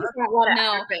forever.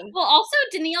 No. Well, also,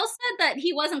 Danielle said that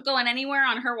he wasn't going anywhere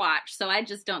on her watch, so I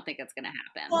just don't think it's going to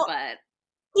happen. Well, but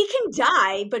he can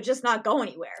die, but just not go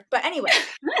anywhere. But anyway,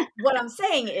 what I'm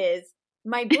saying is,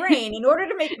 my brain, in order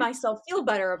to make myself feel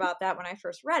better about that when I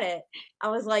first read it, I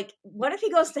was like, what if he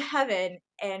goes to heaven,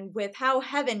 and with how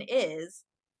heaven is,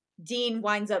 Dean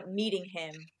winds up meeting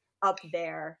him up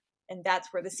there, and that's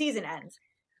where the season ends.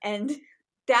 And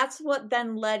that's what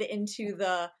then led into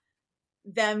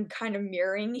them kind of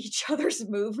mirroring each other's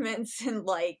movements and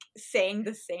like saying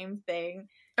the same thing.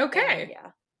 Okay. And, yeah.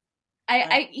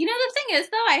 I you know, the thing is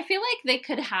though, I feel like they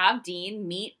could have Dean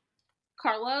meet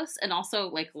Carlos and also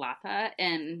like Lata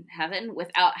in heaven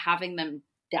without having them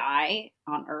die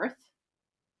on Earth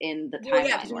in the timeline. Well,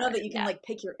 yeah, because you know that you can like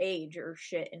pick your age or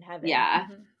shit in heaven. Yeah.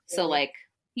 Mm-hmm. So like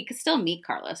he could still meet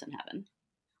Carlos in heaven.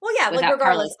 Well, yeah, like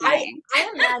regardless, I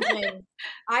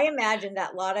imagine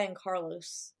that Lata and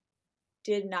Carlos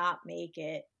did not make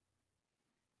it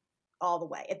all the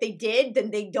way. If they did, then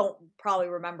they don't probably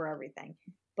remember everything.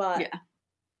 But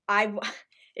it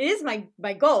is my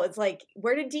goal. It's like,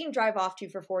 where did Dean drive off to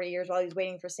for 40 years while he's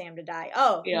waiting for Sam to die?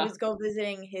 Oh, he was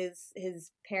visiting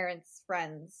his parents'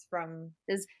 friends from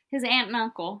his aunt and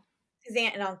uncle. His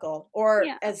aunt and uncle, or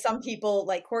as some people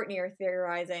like Courtney are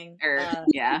theorizing,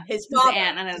 his father,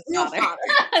 aunt and his father.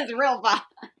 His real father.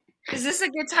 Is this a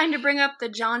good time to bring up the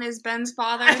John is Ben's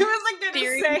father? I was like going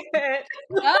to say it.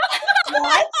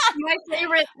 What? My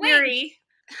favorite theory.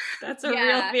 That's a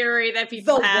real theory that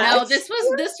people have. No, this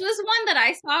was one that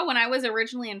I saw when I was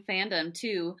originally in fandom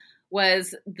too.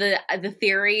 Was the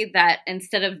theory that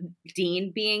instead of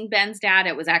Dean being Ben's dad,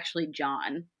 it was actually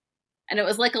John. And it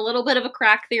was like a little bit of a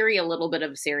crack theory, a little bit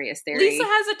of serious theory. Lisa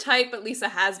has a type, but Lisa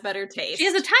has better taste. She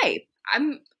has a type.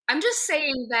 I'm just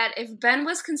saying that if Ben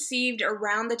was conceived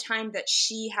around the time that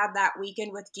she had that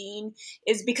weekend with Dean,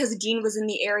 is because Dean was in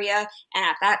the area, and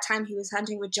at that time he was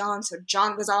hunting with John, so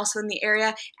John was also in the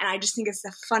area, and I just think it's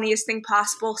the funniest thing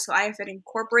possible, so I have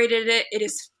incorporated it. It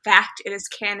is fact. It is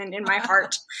canon in my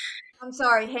heart. I'm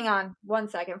sorry. Hang on 1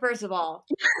 second. First of all,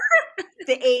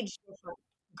 the age difference.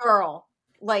 Girl.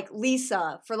 Like,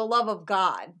 Lisa, for the love of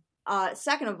God.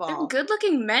 Second of all, they're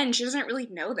good-looking men. She doesn't really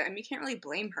know them. You can't really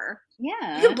blame her.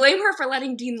 Yeah. You can blame her for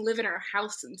letting Dean live in her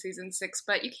house in season 6,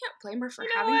 but you can't blame her for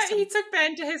having some... He took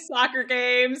Ben to his soccer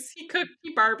games. He cooked,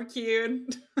 he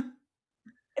barbecued.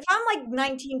 If I'm like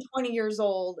 19, 20 years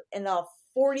old and a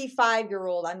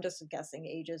 45-year-old, I'm just guessing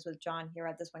ages with John here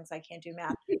at this point because I can't do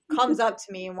math, comes up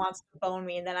to me and wants to bone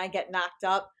me and then I get knocked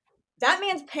up, that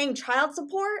man's paying child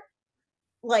support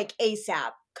like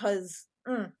ASAP, because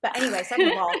but anyway,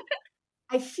 second of all,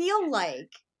 I feel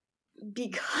like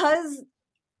because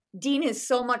Dean is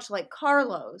so much like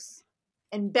Carlos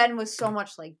and Ben was so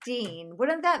much like Dean,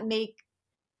 wouldn't that make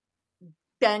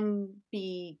Ben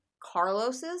be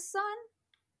Carlos's son?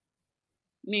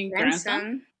 You mean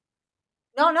grandson?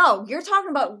 No, you're talking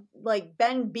about like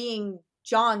Ben being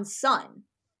John's son.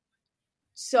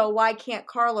 So why can't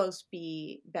Carlos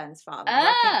be Ben's father?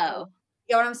 Oh.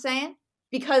 You know what I'm saying?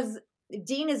 Because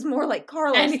Dean is more like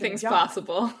Carlos. Anything's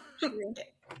possible.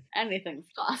 Anything's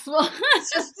possible.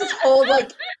 It's just this whole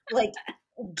like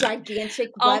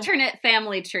gigantic alternate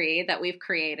family tree that we've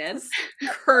created.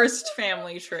 Cursed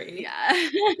family tree. Yeah.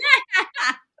 Isn't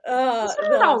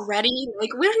it already?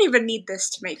 Like, we don't even need this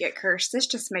to make it cursed. This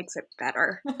just makes it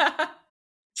better. I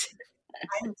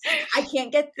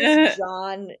can't get this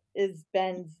John is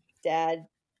Ben's dad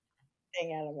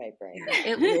thing out of my brain.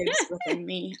 It lives within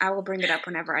me. I will bring it up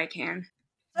whenever I can.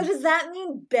 So does that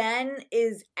mean Ben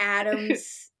is Adam,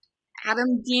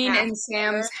 Dean, and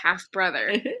Sam's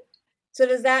half-brother? So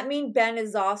does that mean Ben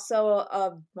is also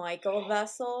a Michael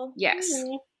vessel? Yes.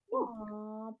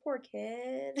 Aw, poor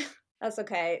kid. That's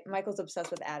okay. Michael's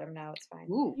obsessed with Adam now. It's fine.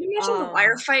 Ooh. You imagine a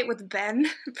wire fight with Ben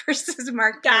versus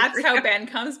Mark? That's how Ben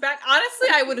comes back. Honestly,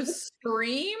 I would have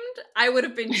screamed. I would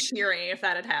have been cheering if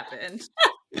that had happened.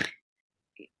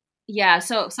 Yeah,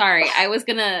 so sorry. I was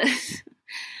gonna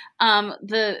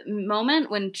the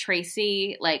moment when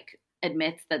Tracy like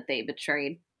admits that they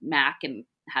betrayed Mac and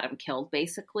had him killed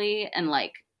basically, and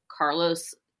like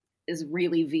Carlos is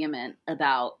really vehement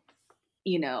about,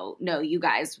 no, you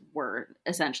guys were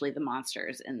essentially the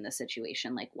monsters in the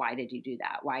situation. Like, why did you do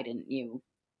that? Why didn't you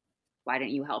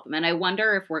help him? And I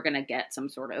wonder if we're gonna get some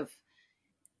sort of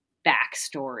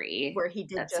backstory where he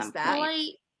did just that.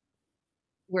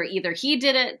 Where either he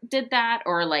did that,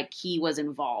 or like he was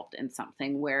involved in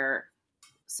something where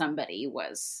somebody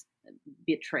was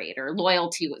betrayed, or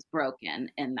loyalty was broken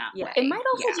in that way. It might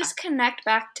also just connect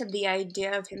back to the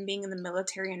idea of him being in the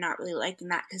military and not really liking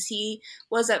that, because he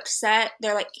was upset.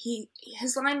 They're like,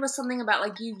 his line was something about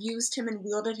like, you used him and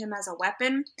wielded him as a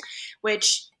weapon,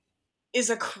 which is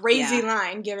a crazy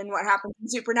line given what happened in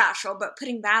Supernatural. But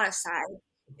putting that aside,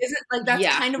 isn't like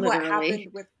that's kind of literally what happened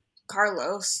with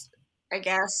Carlos, I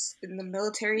guess, in the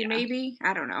military? Maybe,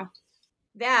 I don't know.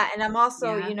 Yeah, and I'm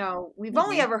also, you know, we've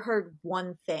only ever heard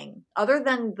one thing. Other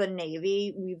than the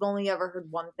Navy, we've only ever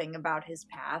heard one thing about his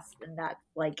past, and that,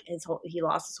 like, he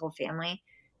lost his whole family.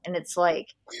 And it's like...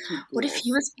 What if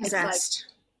he was possessed?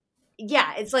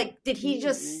 It's like, did he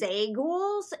just say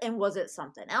ghouls, and was it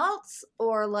something else?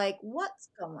 Or, like, what's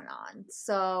going on?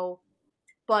 So,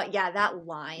 but yeah, that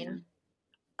line,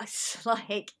 it's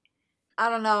like... I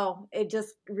don't know. It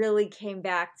just really came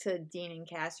back to Dean and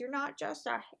Cass. You're not just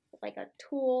a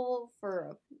tool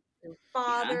for your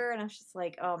father. And I was just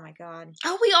like, oh my God.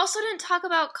 Oh, we also didn't talk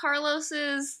about Carlos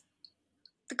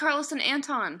and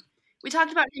Anton. We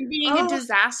talked about him being a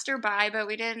disaster but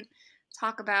we didn't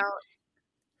talk about...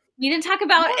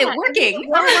 it working.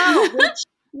 Which,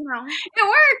 you know. It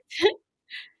worked.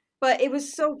 But it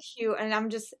was so cute.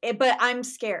 And but I'm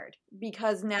scared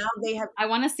because now they have... I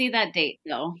want to see that date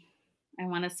though. I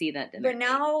want to see that dinner. But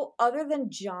now, other than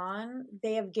John,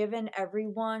 they have given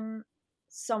everyone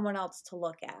someone else to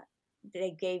look at.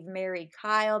 They gave Mary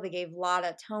Kyle, they gave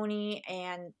Lotta Tony,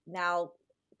 and now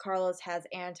Carlos has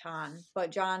Anton,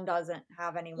 but John doesn't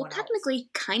have anyone else. Technically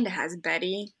kind of has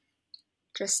Betty,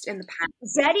 just in the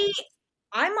past. Betty,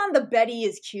 I'm on the Betty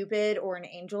is Cupid or an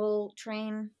angel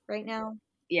train right now.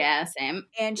 Yeah, same.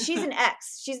 And she's an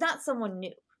ex. She's not someone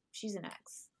new. She's an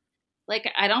ex. Like,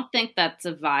 I don't think that's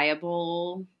a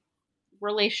viable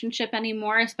relationship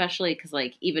anymore, especially because,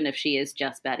 like, even if she is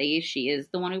just Betty, she is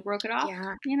the one who broke it off,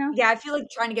 you know? Yeah, I feel like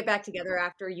trying to get back together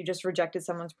after you just rejected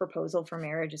someone's proposal for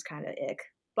marriage is kind of ick.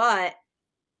 But,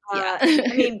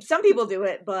 I mean, some people do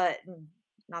it, but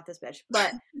not this bitch.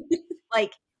 But,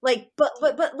 but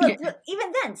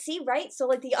even then, see, right? So,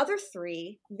 like, the other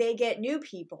three, they get new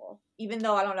people, even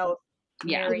though I don't know if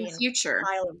Mary and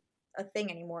Kyle are a thing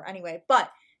anymore anyway.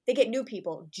 But they get new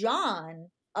people. John,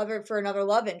 for another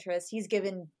love interest, he's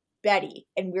given Betty,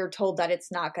 and we're told that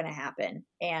it's not going to happen.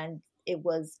 And it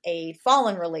was a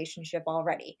fallen relationship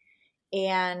already.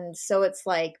 And so it's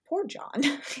like, poor John.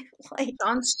 Like,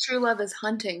 John's true love is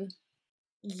hunting.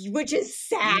 Which is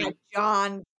sad,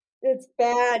 John. It's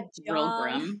bad, John. Real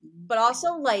grim. But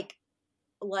also, like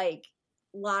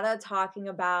Lotta talking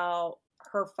about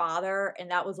her father, and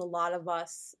that was a lot of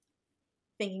us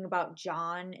thinking about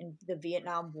John in the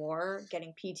Vietnam War,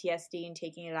 getting PTSD and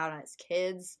taking it out on his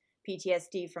kids,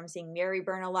 PTSD from seeing Mary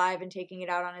burn alive and taking it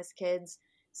out on his kids.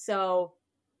 So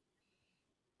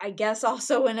I guess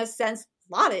also in a sense,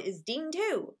 Lotta is Dean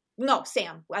too. No,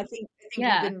 Sam. I think we've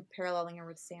been paralleling her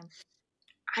with Sam.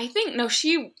 I think, no,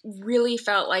 she really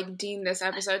felt like Dean this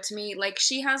episode to me. Like,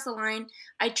 she has the line,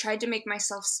 I tried to make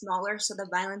myself smaller so the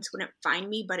violence wouldn't find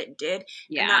me, but it did.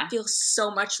 Yeah. And that feels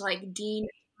so much like Dean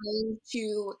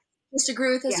to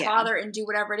disagree with his father and do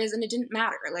whatever it is, and it didn't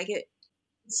matter. Like, it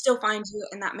still finds you,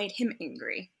 and that made him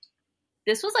angry.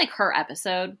 This was like her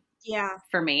episode. Yeah.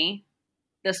 For me.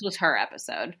 This was her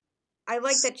episode. I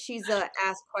like that she's a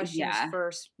ask questions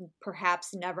first,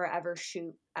 perhaps never ever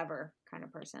shoot ever kind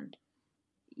of person.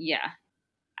 Yeah.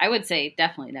 I would say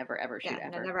definitely never ever shoot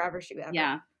ever. Never ever shoot ever.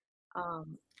 Yeah.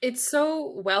 It's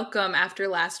so welcome after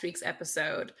last week's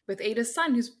episode with Ada's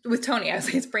son, who's with Tony. I was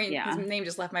like, his name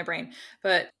just left my brain.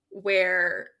 But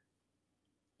where,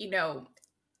 you know,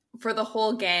 for the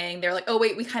whole gang, they're like, oh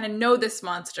wait, we kind of know this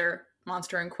monster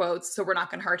in quotes, so we're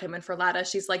not going to hurt him. And for Lotta,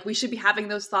 she's like, we should be having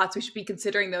those thoughts. We should be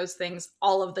considering those things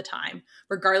all of the time,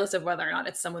 regardless of whether or not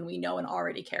it's someone we know and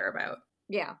already care about.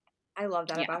 Yeah. I love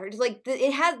that about her. Just like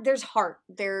there's heart.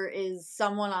 There is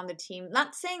someone on the team.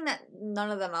 Not saying that none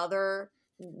of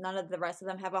the rest of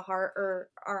them have a heart or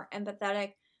are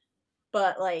empathetic,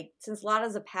 but like since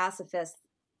Lotta's a pacifist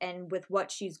and with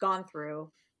what she's gone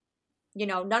through, you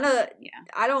know,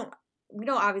 we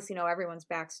don't obviously know everyone's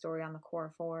backstory on the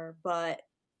Core Four, but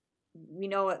we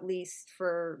know at least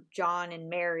for John and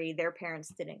Mary, their parents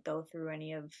didn't go through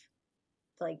any of.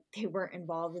 Like, they weren't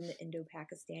involved in the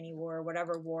Indo-Pakistani War or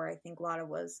whatever war. I think Lotta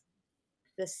was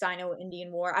the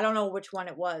Sino-Indian War. I don't know which one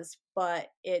it was,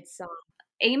 but it's...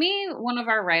 Amy, one of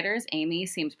our writers, Amy,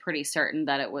 seems pretty certain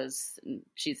that it was...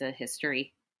 She's a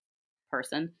history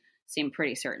person. Seemed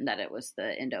pretty certain that it was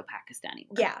the Indo-Pakistani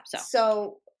War. Yeah,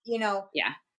 so you know...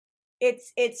 Yeah.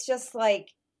 It's just like...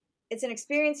 It's an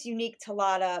experience unique to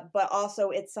Lotta, but also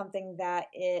it's something that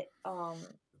it...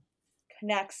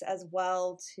 connects as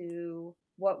well to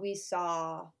what we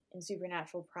saw in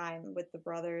Supernatural Prime with the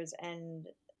brothers, and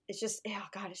it's just, oh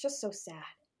God, it's just so sad.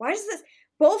 Why does this,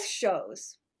 both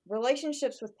shows,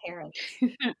 relationships with parents.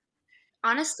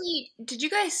 Honestly, did you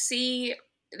guys see,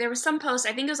 there was some post,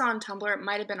 I think it was on Tumblr, it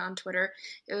might have been on Twitter,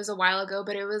 it was a while ago,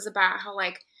 but it was about how,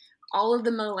 like, all of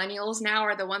the millennials now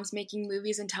are the ones making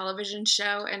movies and television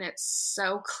show, and it's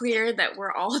so clear that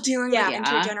we're all dealing with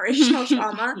intergenerational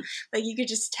trauma. Like, you could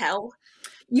just tell.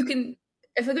 You can,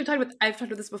 I feel like I've talked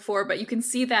about this before, but you can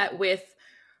see that with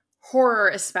horror,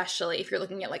 especially if you're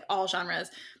looking at like all genres,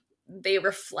 they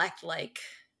reflect like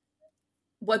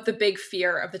what the big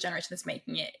fear of the generation that's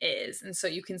making it is. And so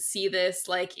you can see this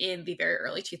like in the very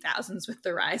early 2000s with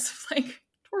the rise of like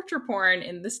torture porn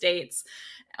in the States.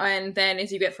 And then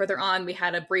as you get further on, we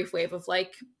had a brief wave of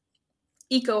like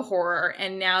eco horror,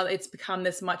 and now it's become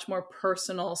this much more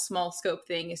personal, small scope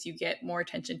thing as you get more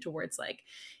attention towards like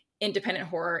independent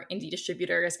horror, indie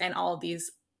distributors, and all of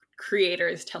these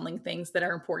creators telling things that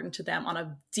are important to them on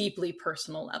a deeply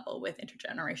personal level with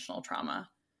intergenerational trauma.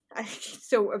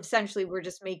 So essentially, we're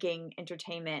just making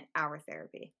entertainment our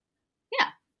therapy. Yeah,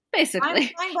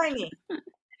 basically. Fine by me.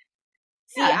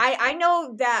 See, I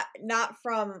know that not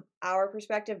from our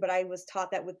perspective, but I was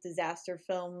taught that with disaster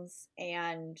films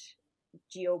and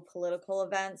geopolitical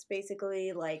events,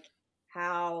 basically, like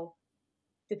how,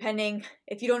 depending,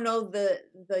 if you don't know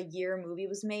the year a movie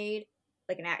was made,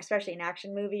 like especially an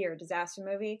action movie or a disaster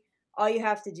movie, all you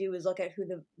have to do is look at who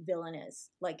the villain is.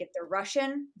 Like if they're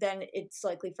Russian, then it's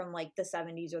likely from like the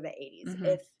 70s or the 80s. Mm-hmm.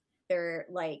 If they're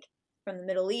like from the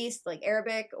Middle East, like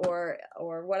Arabic or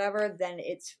whatever, then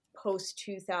it's post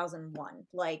 2001.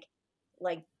 Like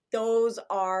those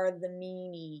are the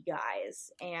meanie guys,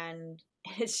 and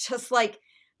it's just like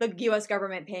the U.S.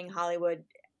 government paying Hollywood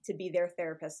to be their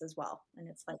therapist as well, and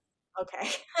it's like, okay,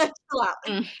 chill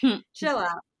out, chill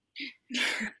out.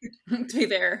 To be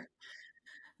there,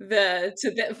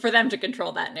 for them to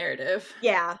control that narrative.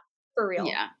 Yeah, for real.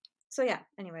 Yeah. So yeah.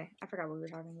 Anyway, I forgot what we were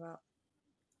talking about.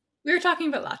 We were talking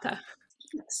about Lotta.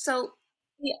 So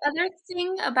the other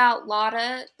thing about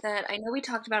Lotta that I know we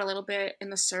talked about a little bit in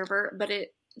the server, but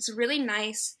it's really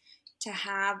nice to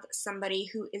have somebody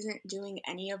who isn't doing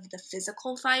any of the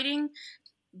physical fighting,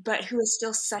 but who is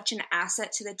still such an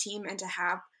asset to the team, and to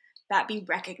have that be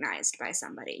recognized by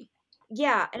somebody.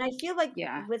 Yeah, and I feel like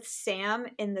with Sam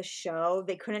in the show,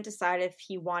 they couldn't decide if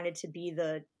he wanted to be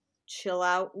the chill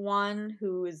out one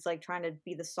who is like trying to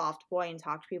be the soft boy and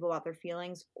talk to people about their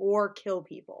feelings, or kill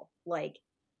people. Like,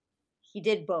 he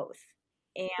did both.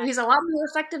 And he's a lot more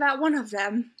effective at one of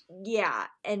them. Yeah,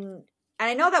 and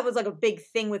I know that was like a big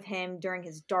thing with him during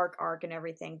his dark arc and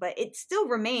everything, but it still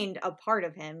remained a part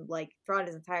of him like throughout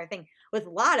his entire thing. With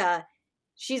Lotta,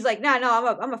 she's like, no,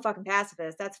 I'm a fucking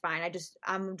pacifist. That's fine.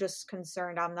 I'm just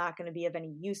concerned I'm not going to be of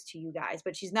any use to you guys.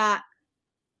 But she's not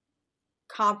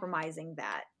compromising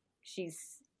that.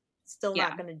 She's still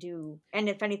not going to do. And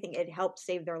if anything, it helped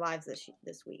save their lives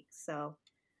this week. So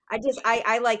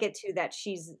I like it too that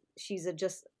she's a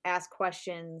just ask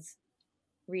questions,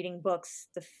 reading books,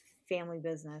 the family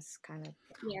business kind of.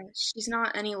 Yeah, she's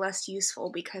not any less useful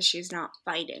because she's not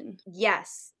fighting.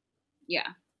 Yes. Yeah.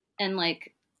 And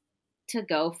like, to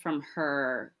go from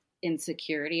her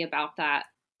insecurity about that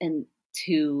and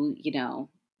to,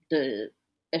 the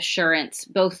assurance,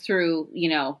 both through,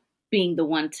 being the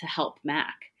one to help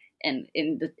Mac and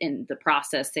in the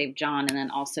process save John, and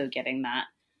then also getting that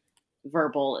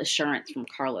verbal assurance from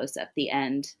Carlos at the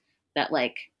end that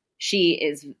like she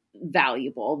is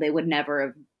valuable. They would never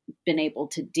have been able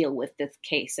to deal with this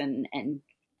case and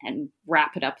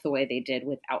wrap it up the way they did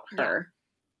without her.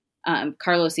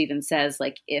 Carlos even says,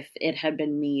 like, if it had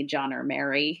been me, John, or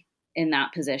Mary in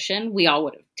that position, we all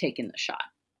would have taken the shot.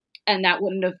 And that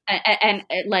wouldn't have, and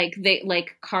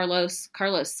Carlos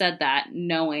said that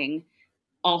knowing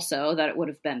also that it would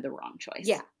have been the wrong choice.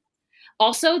 Yeah.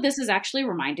 Also, this is actually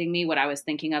reminding me what I was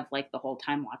thinking of like the whole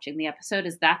time watching the episode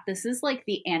is that this is like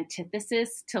the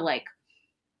antithesis to like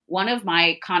one of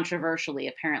my controversially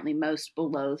apparently most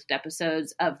beloathed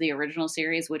episodes of the original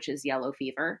series, which is Yellow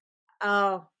Fever.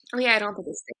 Oh yeah, I don't think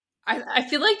it's. I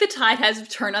feel like the tide has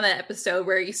turned on that episode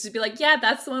where it used to be like, yeah,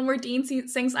 that's the one where Dean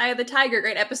sings "Eye of the Tiger,"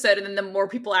 great episode, and then the more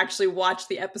people actually watch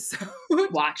the episode,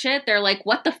 watch it, they're like,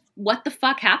 what the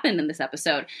fuck happened in this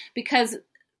episode?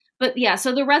 But yeah,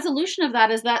 so the resolution of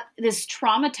that is that this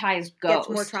traumatized ghost gets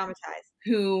more traumatized.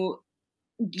 Who,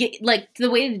 like, the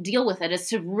way to deal with it is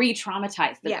to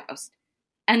re-traumatize the ghost,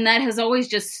 and that has always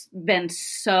just been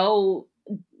so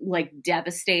like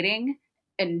devastating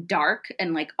and dark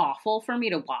and like awful for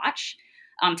me to watch,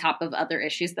 on top of other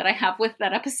issues that I have with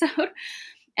that episode.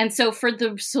 And so for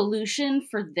the solution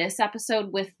for this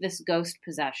episode with this ghost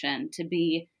possession to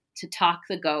be to talk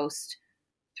the ghost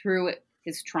through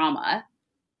his trauma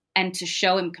and to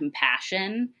show him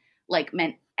compassion, like,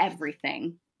 meant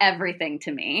everything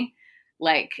to me.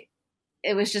 Like,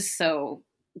 it was just so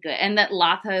good. And that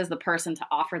Latha is the person to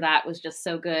offer that was just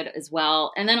so good as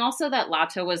well. And then also that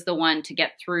Latha was the one to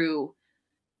get through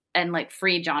and like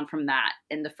free John from that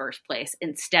in the first place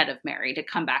instead of Mary, to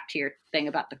come back to your thing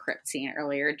about the crypt scene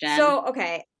earlier, Jen. So,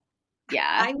 okay. Yeah.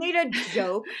 I made a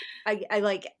joke.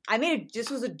 This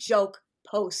was a joke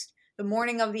post the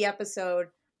morning of the episode.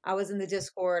 I was in the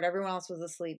Discord. Everyone else was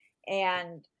asleep.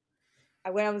 And I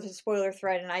went over to the spoiler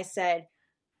thread and I said,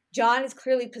 John is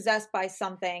clearly possessed by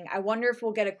something. I wonder if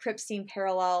we'll get a crypt scene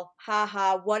parallel. Ha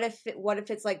ha. What if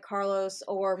it's like Carlos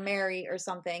or Mary or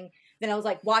something? Then I was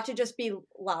like, watch it just be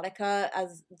Latika,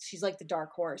 as she's like the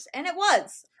dark horse. And it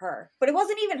was her. But it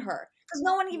wasn't even her. Because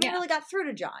no one even really got through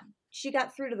to John. She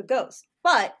got through to the ghost.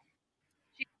 But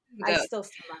I still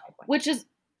stand by my point.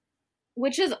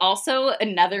 Which is also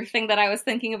another thing that I was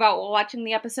thinking about while watching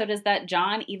the episode, is that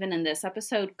John, even in this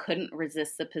episode, couldn't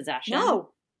resist the possession.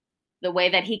 No. The way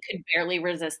that he could barely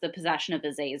resist the possession of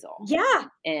Azazel. Yeah.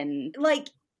 In like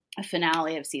a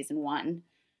finale of season 1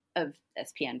 of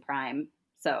SPN Prime.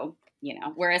 So,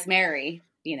 whereas Mary,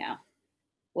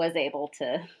 was able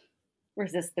to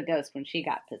resist the ghost when she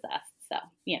got possessed. So,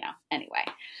 anyway.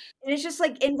 And it's just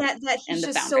like in that he's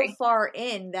just so far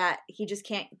in that he just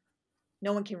can't,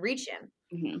 no one can reach him.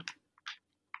 Mm-hmm.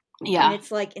 Yeah. And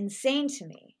it's like insane to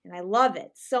me. And I love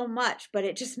it so much, but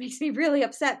it just makes me really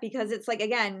upset because it's like,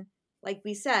 again, like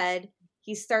we said,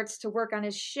 he starts to work on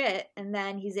his shit and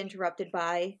then he's interrupted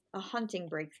by a hunting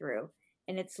breakthrough.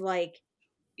 And it's like,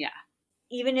 yeah.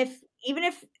 Even if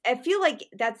I feel like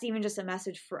that's even just a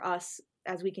message for us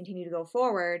as we continue to go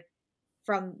forward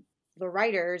from the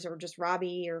writers or just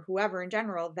Robbie or whoever in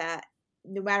general, that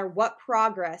no matter what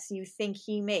progress you think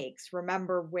he makes,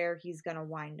 remember where he's going to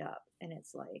wind up. And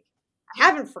it's like, I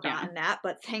haven't forgotten that,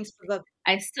 but thanks for the...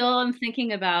 I still am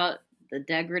thinking about the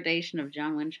degradation of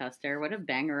John Winchester. What a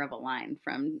banger of a line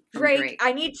from Drake.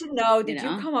 I need to know, did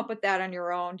you come up with that on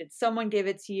your own? Did someone give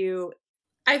it to you?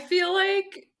 I feel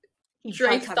like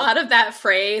Drake thought of that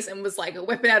phrase and was like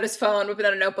whipping out his phone, whipping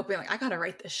out a notebook, being like, I gotta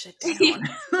write this shit down.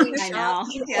 I know.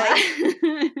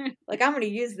 Like, I'm gonna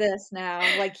use this now.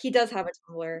 Like, he does have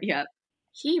a Tumblr. Yep.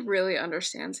 He really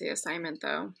understands the assignment,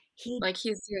 though.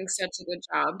 He's doing such a good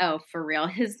job. Oh, for real.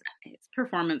 His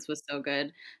performance was so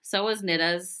good. So was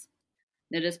Nida's.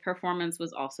 Nida's performance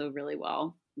was also really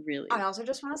I also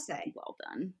just want to say, well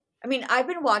done. I mean, I've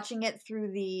been watching it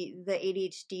through the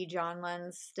ADHD John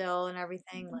lens still and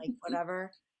everything, like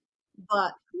whatever.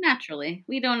 But naturally,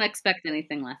 we don't expect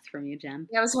anything less from you, Jen.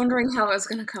 Yeah, I was wondering how it was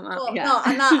going to come up. Well, no,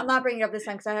 I'm not bringing it up this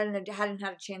time because I hadn't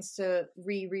had a chance to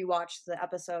rewatch the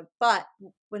episode. But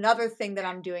another thing that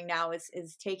I'm doing now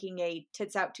is taking a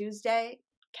Tits Out Tuesday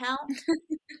count.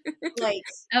 Like,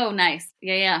 oh, nice,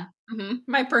 yeah. Mm-hmm.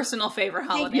 My personal favorite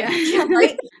holiday. Yeah,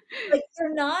 right. Like,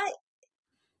 they're not.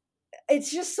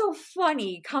 It's just so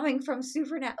funny coming from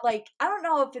Supernatural. Like, I don't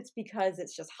know if it's because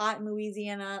it's just hot in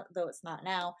Louisiana, though it's not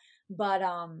now. But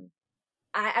I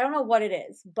don't know what it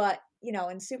is. But,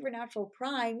 in Supernatural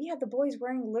Prime, you had the boys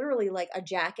wearing literally like a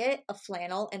jacket, a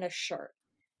flannel, and a shirt.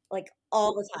 Like,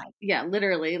 all the time. Yeah,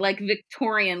 literally. Like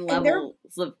Victorian levels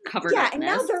of covered upness. And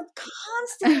now they're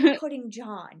constantly putting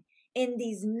John in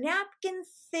these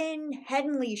napkin-thin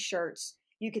Henley shirts.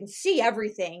 You can see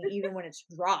everything, even when it's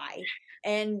dry.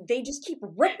 And they just keep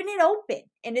ripping it open.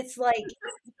 And it's like...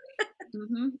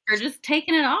 Mm-hmm. Or just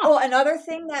taking it off. Oh, another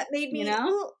thing that made me...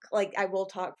 Like, I will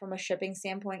talk from a shipping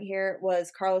standpoint here,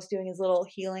 was Carlos doing his little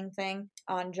healing thing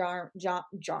on John's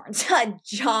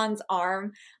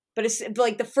arm. But it's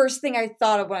like the first thing I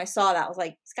thought of when I saw that was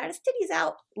like, he's got his titties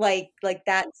out. Like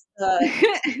that's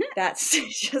that's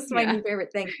just my new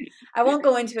favorite thing. I won't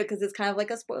go into it because it's kind of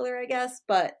like a spoiler, I guess.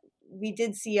 But we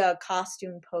did see a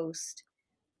costume post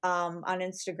on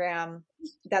Instagram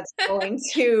that's going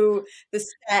to the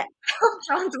set.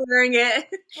 John's wearing it.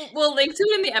 We'll link to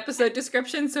it in the episode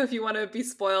description. So if you want to be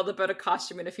spoiled about a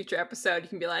costume in a future episode, you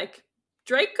can be like,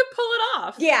 Drake could pull it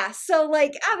off. Yeah, so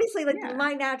like obviously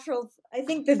my natural, I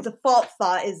think the default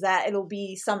thought is that it'll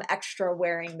be some extra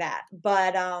wearing that.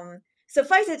 But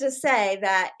suffice it to say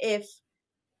that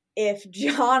if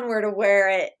John were to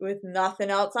wear it with nothing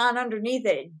else on underneath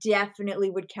it, it definitely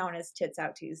would count as Tits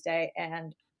Out Tuesday,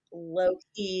 and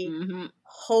low-key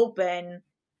hoping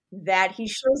that he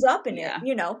shows up in it.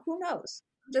 Who knows?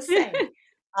 I'm just saying.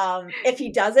 If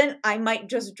he doesn't, I might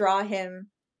just draw him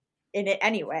in it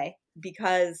anyway,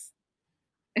 because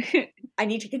I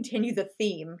need to continue the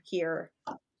theme here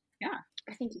Yeah.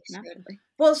 I think you should. Definitely.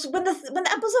 Well, so when the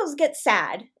episodes get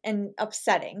sad and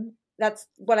upsetting, that's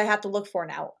what I have to look for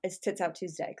now, is Tits Out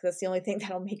Tuesday, because that's the only thing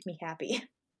that'll make me happy.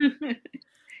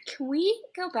 Can we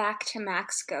go back to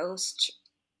Mac's ghost?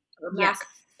 Or Mac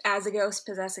as a ghost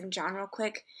possessing John real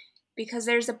quick? Because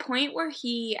there's a point where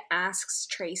he asks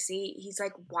Tracy, he's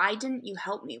like, why didn't you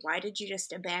help me? Why did you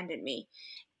just abandon me?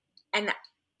 And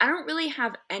I don't really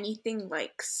have anything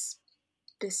like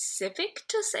specific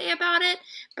to say about it,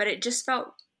 but it just felt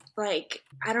like,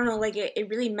 I don't know, like it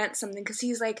really meant something, because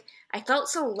he's like, I felt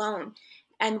so alone.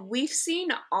 And we've seen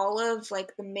all of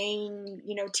like the main,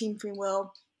 Team Free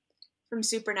Will from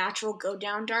Supernatural go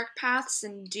down dark paths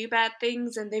and do bad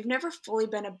things, and they've never fully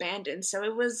been abandoned. So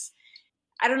it was,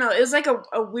 I don't know, it was like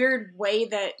a weird way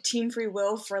that Team Free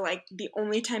Will, for like the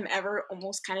only time ever,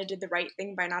 almost kind of did the right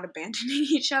thing by not abandoning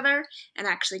each other and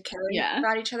actually caring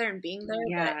about each other and being there.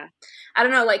 Yeah. But I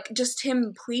don't know, like just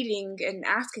him pleading and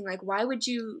asking, like, why would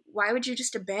you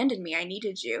just abandon me? I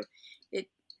needed you. It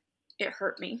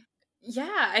hurt me.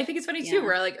 Yeah, I think it's funny too,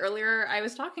 where like earlier I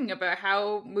was talking about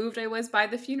how moved I was by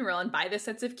the funeral and by the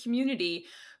sense of community,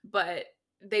 but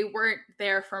they weren't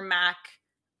there for Mac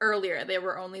earlier. They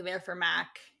were only there for Mac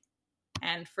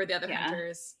and for the other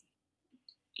hunters.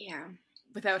 Yeah.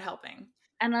 Without helping.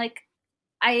 And like,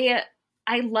 I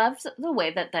loved the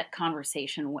way that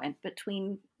conversation went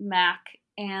between Mac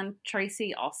and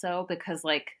Tracy also, because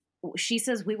like, she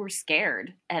says we were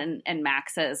scared, and Mac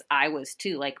says I was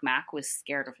too. Like, Mac was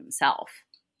scared of himself,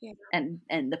 and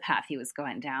the path he was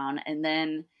going down. And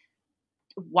then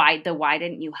why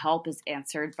didn't you help is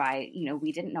answered by,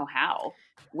 we didn't know how,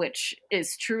 which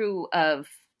is true of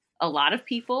a lot of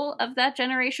people of that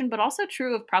generation, but also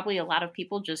true of probably a lot of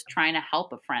people just trying to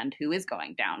help a friend who is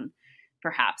going down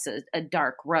perhaps a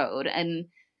dark road. And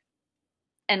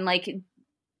like,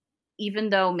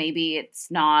 even though maybe it's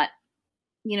not,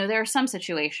 there are some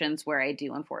situations where I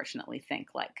do unfortunately think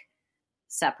like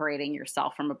separating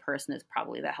yourself from a person is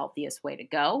probably the healthiest way to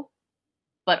go.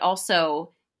 But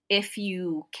also, if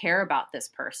you care about this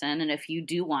person and if you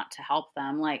do want to help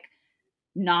them, like,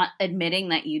 not admitting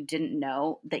that you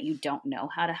don't know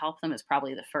how to help them is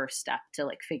probably the first step to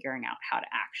like figuring out how to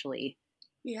actually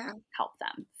help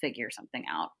them figure something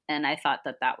out. And I thought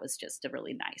that was just a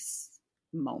really nice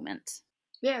moment.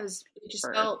 Yeah, it just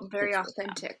felt very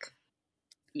authentic.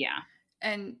 Yeah.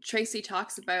 And Tracy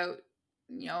talks about,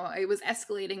 it was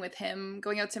escalating with him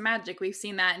going out to magic. We've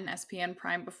seen that in SPN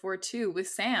Prime before too with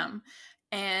Sam.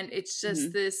 And it's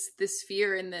just this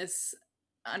fear and this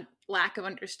lack of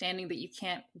understanding that you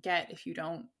can't get if you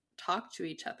don't talk to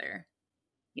each other.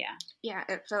 Yeah. Yeah,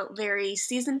 it felt very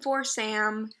season 4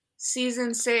 Sam,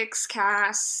 season 6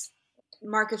 Cass,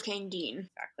 Mark of Cain Dean.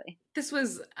 Exactly. This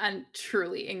was a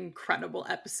truly incredible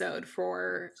episode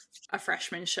for a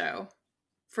freshman show.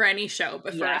 For any show,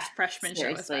 but for a freshman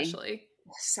show especially.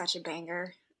 Such a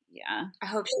banger. Yeah. I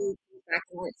hope she comes back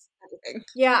and writes everything.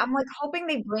 Yeah, I'm like hoping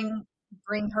they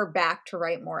bring her back to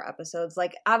write more episodes.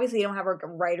 Like, obviously you don't have a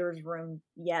writer's room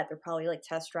yet. They're probably like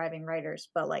test driving writers,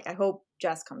 but like I hope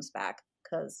Jess comes back,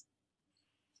 because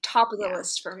top of the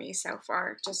list for me so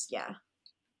far. Just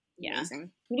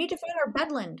amazing. We need to find our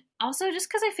Bedland. Also, just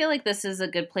because I feel like this is a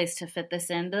good place to fit this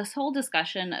in, this whole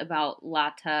discussion about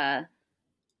Lata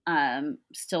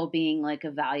still being like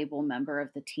a valuable member of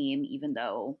the team, even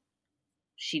though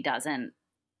she doesn't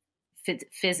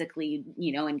physically,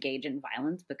 engage in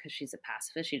violence because she's a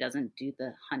pacifist. She doesn't do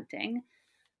the hunting.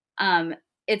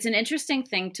 It's an interesting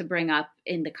thing to bring up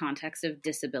in the context of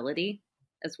disability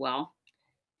as well,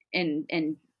 and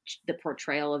the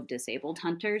portrayal of disabled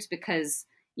hunters, because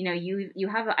you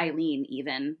have Eileen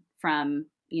even from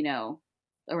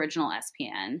original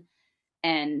SPN.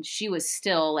 And she was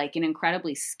still like an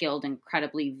incredibly skilled,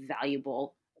 incredibly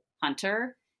valuable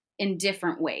hunter in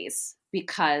different ways,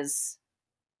 because,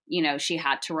 she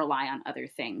had to rely on other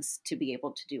things to be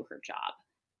able to do her job.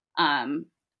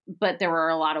 But there were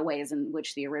a lot of ways in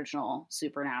which the original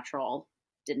Supernatural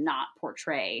did not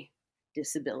portray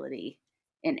disability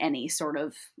in any sort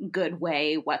of good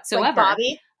way whatsoever. Like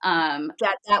Bobby?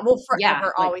 That will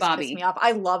forever always Bobby. piss me off.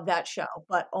 I love that show,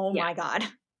 but my God.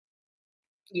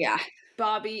 Yeah.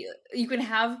 Bobby, you can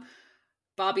have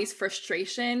Bobby's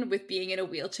frustration with being in a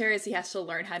wheelchair as he has to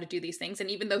learn how to do these things. And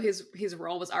even though his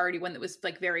role was already one that was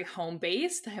like very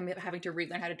home-based, him having to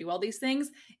relearn how to do all these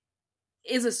things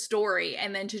is a story.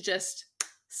 And then to just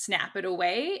snap it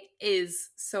away is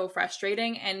so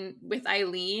frustrating. And with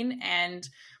Eileen and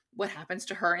what happens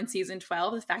to her in season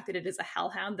 12, the fact that it is a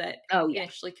hellhound that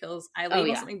initially kills Eileen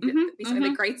was something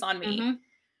that grates on me. Mm-hmm.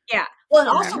 Yeah. Well, and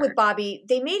also with Bobby,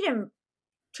 they made him,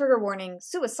 trigger warning,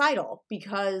 suicidal,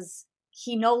 because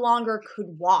he no longer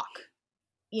could walk.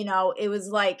 You know, it was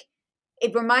like,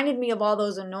 it reminded me of all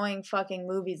those annoying fucking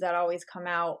movies that always come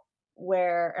out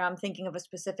where, I'm thinking of a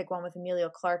specific one with Emilia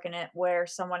Clarke in it, where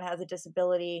someone has a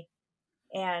disability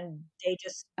and they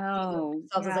just Oh,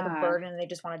 themselves as like a yeah. burden and they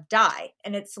just want to die.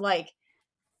 And it's like,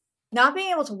 not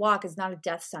being able to walk is not a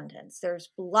death sentence. There's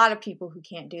a lot of people who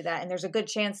can't do that. And there's a good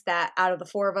chance that out of the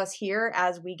four of us here,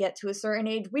 as we get to a certain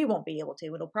age, we won't be able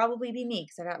to. It'll probably be me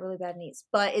because I got really bad knees.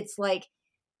 But it's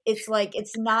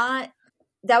not,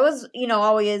 that was, you know,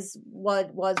 always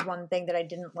what was one thing that I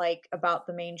didn't like about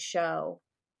the main show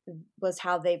was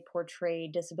how they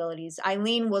portrayed disabilities.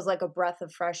 Eileen was like a breath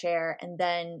of fresh air, and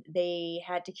then they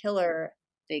had to kill her,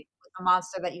 a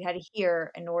monster that you had to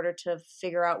hear in order to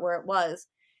figure out where it was.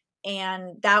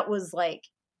 And that was like,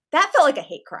 that felt like a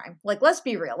hate crime. Like, let's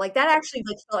be real. Like, that actually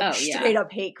like felt like a straight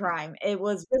up hate crime. It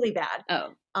was really bad.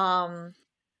 I'm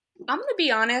gonna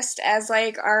be honest, as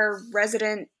like our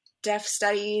resident deaf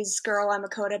studies girl, I'm a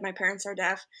coded, my parents are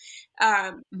deaf.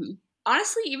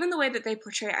 Honestly, even the way that they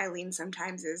portray Eileen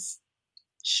sometimes is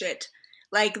shit.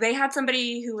 Like, they had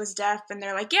somebody who was deaf and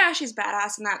they're like, yeah, she's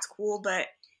badass and that's cool, but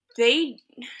they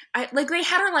had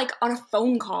her like on a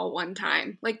phone call one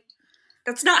time. Like,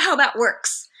 that's not how that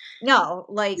works. No,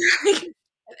 like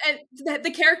and the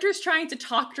character's trying to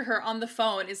talk to her on the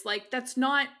phone is like, that's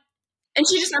not. And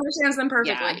she just understands them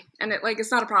perfectly, and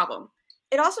it's not a problem.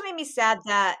 It also made me sad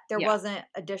that there wasn't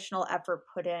additional effort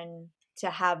put in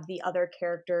to have the other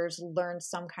characters learn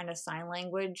some kind of sign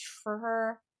language for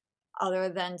her, other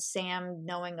than Sam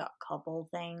knowing a couple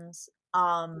things.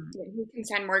 He can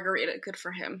sign Margarita. Good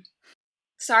for him.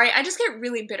 Sorry, I just get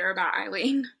really bitter about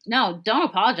Eileen. No, don't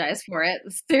apologize for it.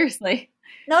 Seriously.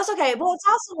 No, it's okay. Well, it's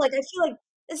also like, I feel like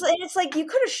it's like you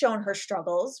could have shown her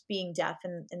struggles being deaf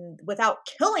and without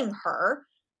killing her,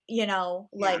 you know,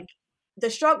 like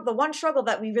the one struggle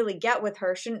that we really get with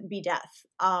her shouldn't be death,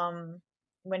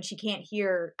 when she can't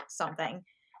hear something.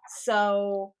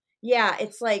 So yeah,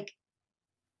 it's like,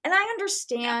 and I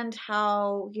understand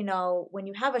how, you know, when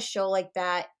you have a show like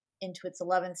that into its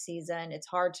 11th season, it's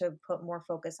hard to put more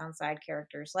focus on side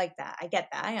characters like that. I get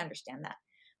that. I understand that.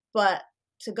 But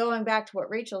to going back to what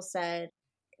Rachel said,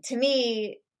 to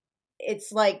me,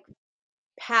 it's like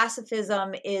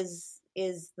pacifism is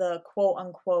the quote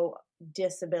unquote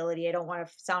disability. I don't want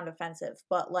to sound offensive,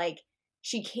 but like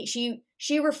she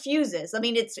refuses. I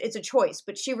mean, it's a choice,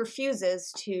 but she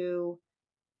refuses to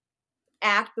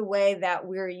act the way that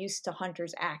we're used to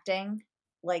hunters acting,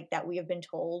 like that we have been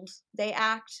told they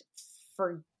act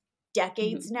for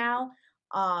decades now.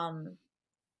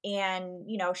 And,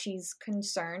 you know, she's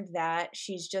concerned that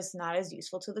she's just not as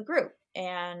useful to the group.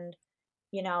 And,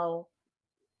 you know,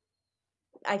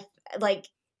 I like,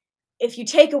 if you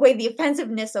take away the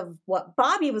offensiveness of what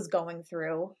Bobby was going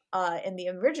through in the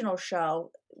original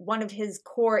show, one of his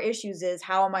core issues is,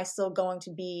 how am I still going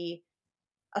to be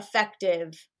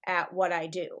effective at what I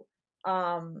do,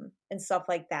 and stuff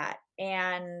like that.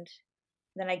 And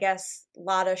then I guess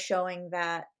Lotta showing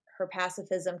that her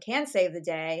pacifism can save the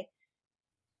day.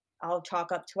 I'll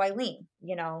chalk up to Eileen,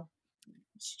 you know,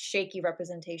 shaky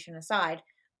representation aside,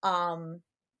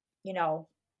 you know,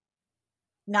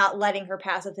 not letting her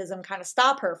pacifism kind of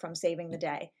stop her from saving the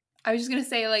day. I was just going to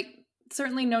say, like,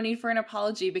 certainly no need for an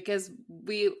apology, because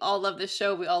we all love this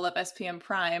show. We all love SPM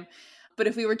Prime. But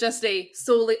if we were just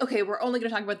we're only going to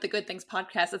talk about the good things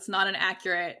podcast, it's not an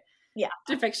accurate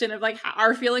depiction of like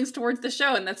our feelings towards the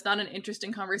show, and that's not an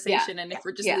interesting conversation. And if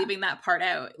we're just leaving that part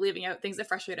out, leaving out things that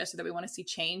frustrate us or that we want to see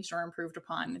changed or improved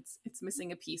upon, it's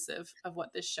missing a piece of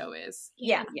what this show is.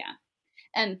 Yeah.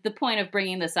 And the point of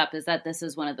bringing this up is that this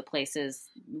is one of the places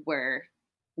where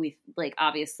we, like,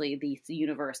 obviously the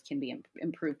universe can be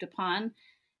improved upon.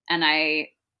 And I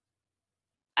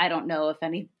don't know if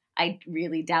I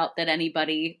really doubt that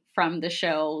anybody from the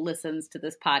show listens to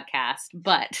this podcast,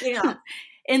 but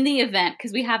in the event,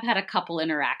 because we have had a couple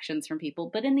interactions from people,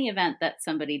 but in the event that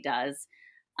somebody does,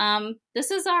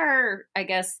 this is our, I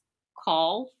guess,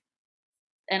 call,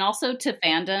 and also to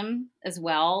fandom as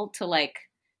well, to like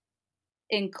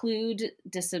include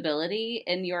disability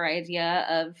in your idea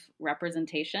of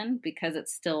representation, because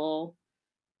it's still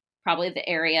probably the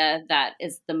area that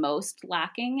is the most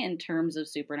lacking in terms of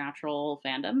supernatural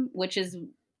fandom, which is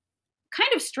kind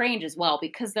of strange as well,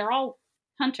 because they're all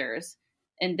hunters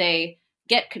and they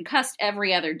get concussed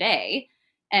every other day.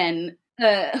 And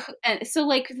so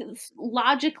like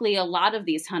logically, a lot of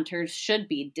these hunters should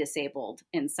be disabled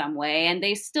in some way, and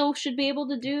they still should be able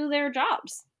to do their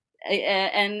jobs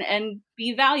and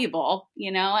be valuable,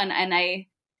 you know? And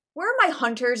where are my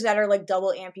hunters that are like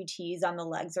double amputees on the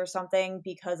legs or something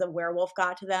because a werewolf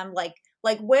got to them? Like,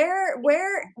 Like where are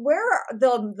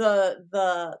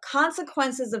the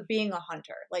consequences of being a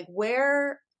hunter? Like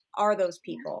where are those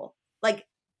people? Like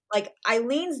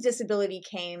Eileen's disability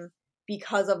came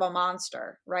because of a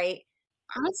monster, right?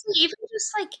 Honestly, even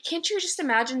just like, can't you just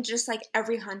imagine just like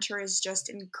every hunter is just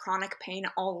in chronic pain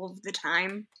all of the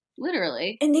time?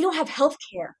 Literally. And they don't have health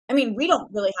care. I mean, we don't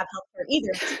really have health care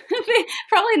either.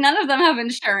 Probably none of them have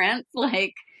insurance.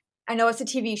 Like, I know it's a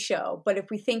TV show, but if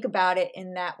we think about it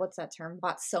in that, what's that term,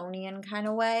 Watsonian kind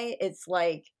of way, it's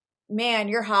like, man,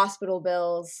 your hospital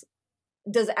bills,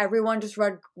 does everyone just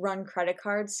run credit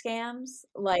card scams?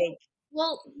 Like,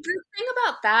 well, the thing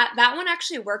about that one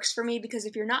actually works for me, because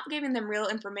if you're not giving them real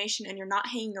information and you're not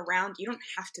hanging around, you don't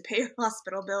have to pay your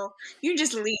hospital bill. You can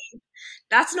just leave.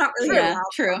 That's not really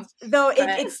true. Though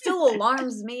it still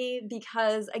alarms me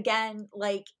because, again,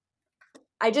 like,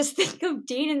 I just think of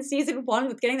Dean in season 1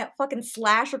 with getting that fucking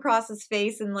slash across his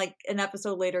face, and like an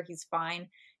episode later he's fine.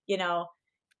 You know,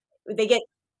 they get.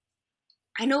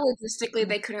 I know logistically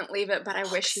they couldn't leave it, but I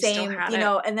wish he still had it. You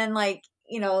know, and then like,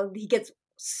 you know, he gets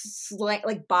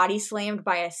like body slammed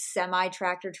by a semi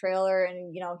tractor trailer,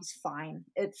 and you know he's fine.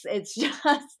 It's just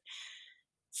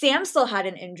Sam still had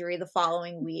an injury the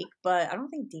following week, but I don't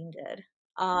think Dean did.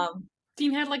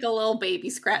 Dean had like a little baby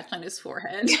scratch on his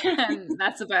forehead, and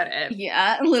that's about it.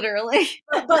 Yeah, literally.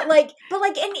 but like, and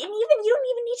even you don't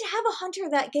even need to have a hunter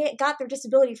that got their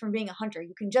disability from being a hunter.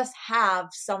 You can just have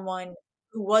someone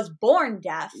who was born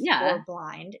deaf or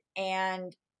blind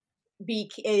and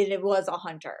it was a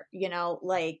hunter, you know,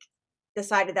 like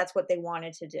decided that's what they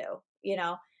wanted to do, you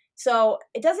know. So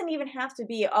it doesn't even have to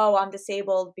be, oh, I'm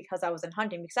disabled because I was in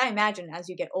hunting, because I imagine as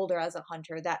you get older as a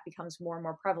hunter, that becomes more and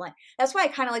more prevalent. That's why I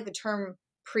kind of like the term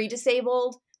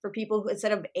pre-disabled for people who,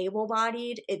 instead of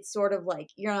able-bodied, it's sort of like,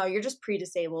 you know, you're just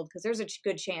pre-disabled because there's a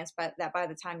good chance that by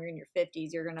the time you're in your 50s,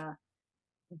 you're gonna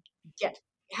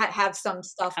have some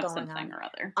stuff going on or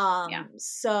other.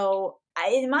 So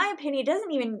in my opinion, it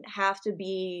doesn't even have to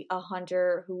be a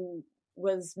hunter who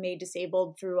was made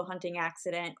disabled through a hunting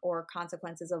accident or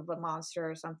consequences of a monster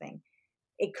or something.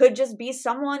 It could just be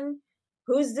someone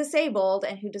who's disabled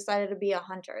and who decided to be a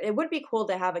hunter. It would be cool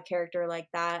to have a character like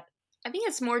that. I think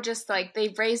it's more just like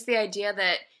they've raised the idea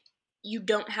that you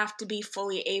don't have to be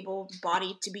fully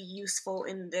able-bodied to be useful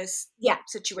in this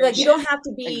situation. Like you don't have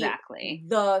to be exactly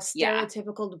the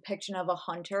stereotypical depiction of a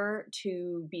hunter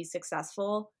to be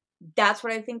successful. That's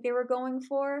what I think they were going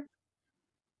for.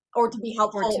 Or to be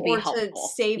helpful, or to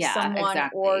save someone,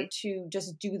 or to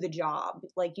just do the job.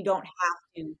 Like you don't have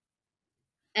to.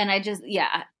 And I just,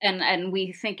 and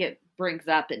we think it brings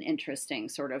up an interesting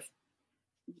sort of,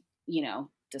 you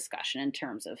know, discussion in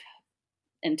terms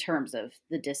of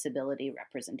the disability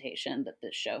representation that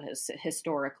this show has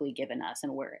historically given us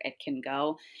and where it can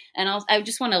go. And I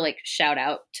just want to like shout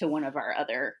out to one of our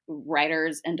other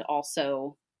writers and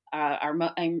also our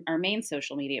main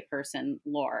social media person,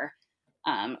 Laura,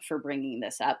 for bringing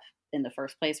this up in the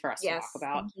first place for us to talk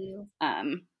about. Thank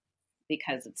you.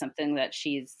 Because it's something that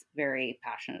she's very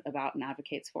passionate about and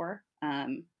advocates for.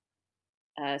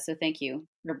 So thank you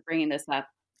for bringing this up.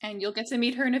 And you'll get to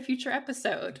meet her in a future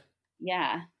episode.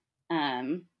 Yeah.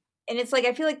 And it's like,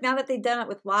 I feel like now that they've done it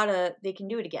with Lotta, they can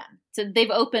do it again. So they've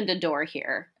opened a door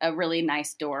here, a really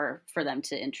nice door for them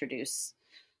to introduce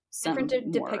some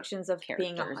different depictions of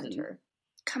being a hunter.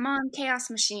 Come on, Chaos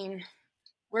Machine.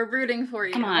 We're rooting for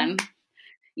you. Come on.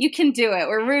 You can do it.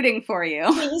 We're rooting for you.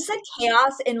 You said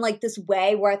chaos in like this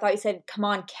way where I thought you said, come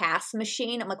on, Cast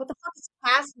Machine. I'm like, what the fuck is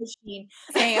Cast Machine?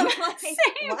 Same. Like,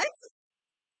 Same. What?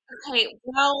 Okay,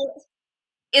 well,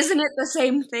 isn't it the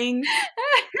same thing?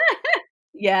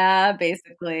 Yeah,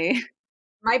 basically.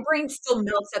 My brain still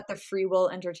melts at the Free Will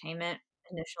Entertainment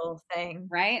initial thing.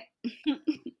 Right?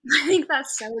 I think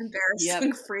that's so embarrassing.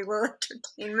 Yep. Free Will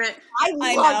Entertainment. I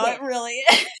love it. It really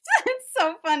is. It's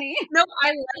so funny. No, I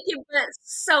like it, but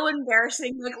it's so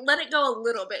embarrassing. Like, let it go a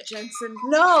little bit, Jensen.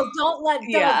 No,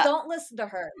 don't listen to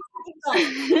her. Keep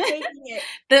taking it.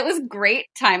 That was great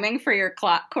timing for your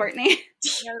clock, Courtney.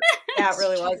 That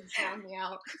really was. Me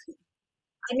out.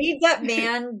 I need that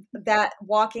man, that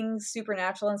walking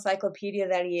supernatural encyclopedia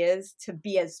that he is, to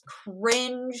be as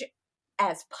cringe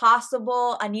as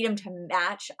possible. I need him to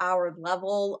match our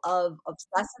level of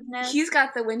obsessiveness. He's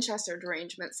got the Winchester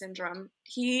derangement syndrome.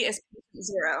 He is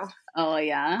 0. Oh,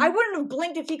 yeah. I wouldn't have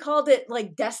blinked if he called it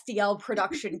like Destiel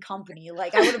Production Company.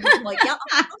 Like, I would have been like, yeah,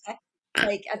 okay.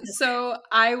 Like, so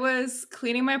I was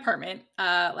cleaning my apartment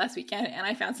last weekend, and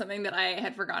I found something that I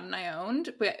had forgotten I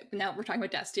owned. But now we're talking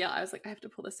about Destiel. I was like, I have to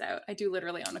pull this out. I do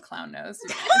literally own a clown nose.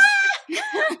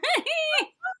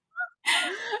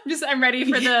 I'm I'm ready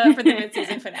for the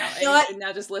mid-season finale. You know what? It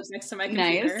now just lives next to my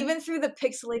Nice. computer. Even through the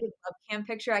pixelated webcam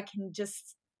picture, I can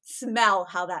just smell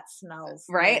how that smells.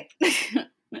 Right?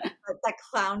 That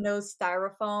clown nose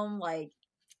styrofoam, like,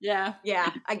 Yeah.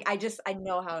 I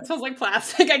know how It smells like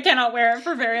plastic. I cannot wear it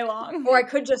for very long. Or I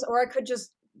could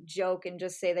just joke and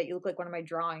just say that you look like one of my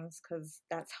drawings, because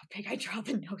that's how big I draw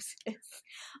the noses.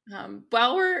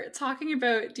 While we're talking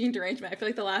about Dean derangement, I feel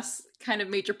like the last kind of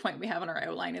major point we have on our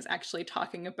outline is actually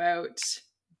talking about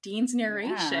Dean's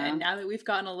narration. Yeah. Now that we've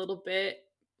gotten a little bit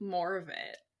more of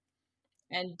it,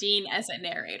 and Dean as a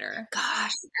narrator.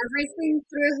 Gosh, everything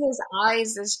through his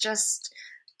eyes is just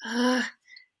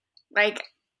like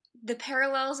the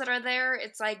parallels that are there.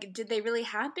 It's like, did they really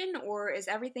happen, or is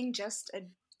everything just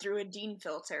through a Dean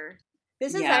filter?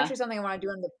 This is actually something I want to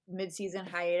do in the mid-season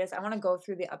hiatus. I want to go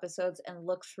through the episodes and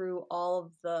look through all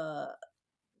of the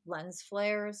lens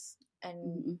flares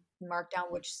and mark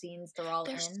down which scenes they're all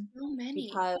There's in. so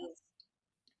many.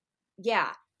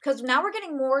 Because now we're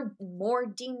getting more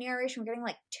Dean narration. We're getting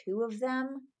like 2 of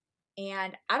them.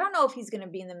 And I don't know if he's going to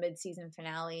be in the mid-season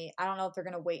finale. I don't know if they're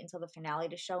going to wait until the finale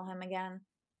to show him again.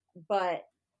 But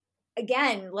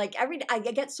again, like I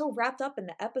get so wrapped up in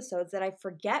the episodes that I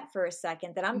forget for a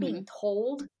second that I'm being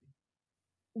told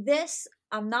this.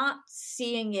 I'm not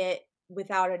seeing it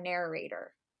without a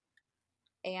narrator.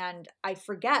 And I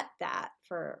forget that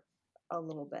for a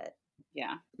little bit.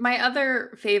 Yeah. My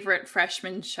other favorite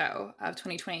freshman show of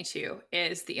 2022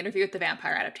 is the Interview with the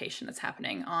Vampire adaptation that's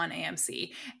happening on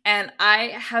AMC. And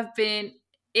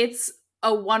it's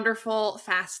a wonderful,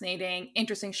 fascinating,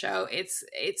 interesting show. It's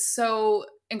so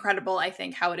incredible, I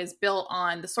think, how it is built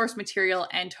on the source material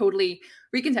and totally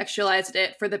recontextualized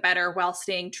it for the better while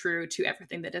staying true to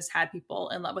everything that has had people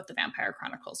in love with the Vampire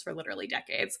Chronicles for literally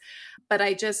decades. But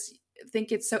I just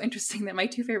think it's so interesting that my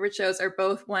 2 favorite shows are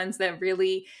both ones that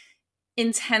really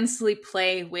intensely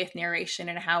play with narration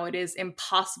and how it is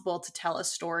impossible to tell a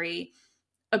story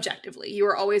objectively. You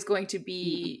are always going to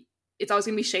be it's always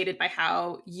going to be shaded by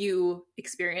how you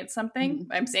experience something.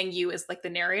 I'm saying you as like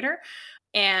the narrator.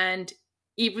 And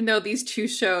even though these 2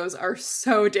 shows are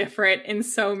so different in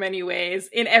so many ways,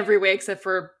 in every way except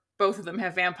for both of them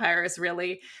have vampires,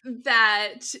 really,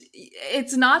 that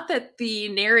it's not that the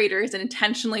narrator is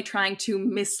intentionally trying to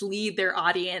mislead their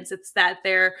audience. It's that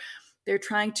they're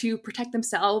trying to protect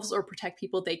themselves or protect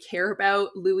people they care about.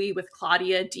 Louis with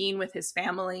Claudia, Dean with his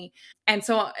family. And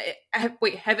so,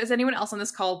 has anyone else on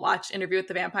this call watched Interview with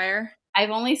the Vampire?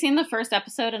 I've only seen the first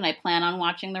episode and I plan on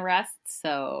watching the rest,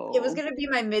 so... It was going to be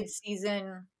my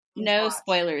mid-season No watch.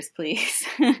 spoilers, please.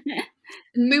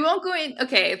 We won't go in...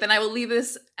 Okay, then I will leave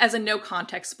this as a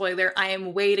no-context spoiler. I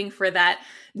am waiting for that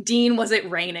Dean, was it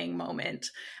raining moment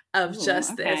of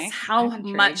just this. How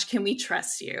much can we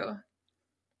trust you?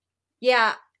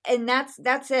 Yeah, and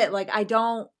that's it. Like,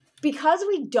 because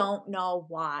we don't know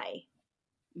why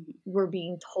we're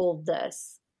being told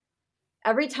this.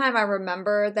 Every time I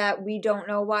remember that we don't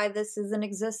know why this is in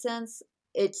existence,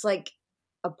 it's like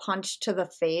a punch to the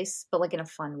face, but like in a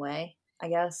fun way, I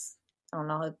guess. I don't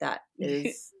know if that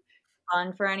is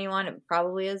fun for anyone. It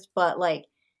probably is, but like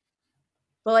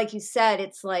you said,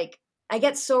 it's like I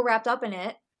get so wrapped up in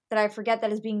it that I forget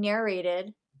that it's being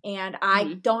narrated. And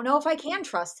I don't know if I can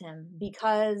trust him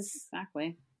because,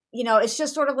 exactly, it's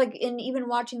just sort of like in even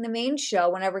watching the main show,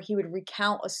 whenever he would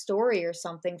recount a story or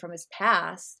something from his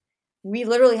past, we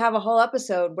literally have a whole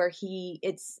episode where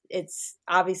it's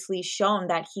obviously shown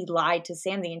that he lied to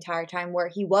Sam the entire time, where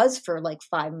he was for like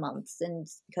 5 months, and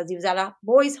because he was at a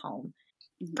boys' home.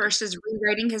 Versus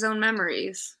rewriting his own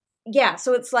memories. Yeah,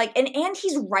 so it's like, and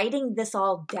he's writing this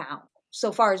all down,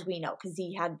 so far as we know, because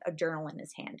he had a journal in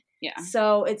his hand. Yeah.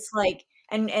 So it's like,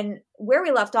 and where we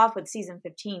left off with season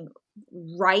 15,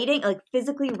 writing, like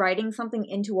physically writing something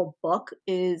into a book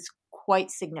is quite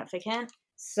significant.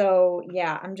 So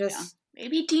yeah, I'm just...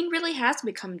 Maybe Dean really has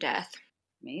become death.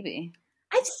 Maybe.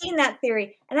 I've seen that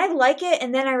theory, and I like it,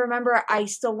 and then I remember I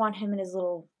still want him in his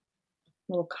little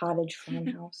cottage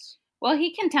farmhouse. Well,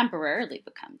 he can temporarily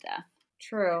become death.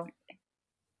 True.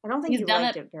 I don't think he's done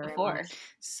liked it very before. much.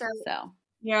 So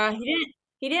yeah,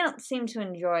 he didn't seem to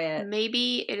enjoy it.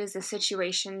 Maybe it is a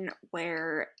situation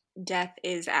where death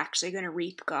is actually going to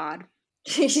reap God.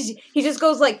 He just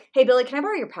goes like, "Hey Billy, can I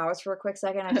borrow your powers for a quick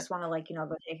second? I just want to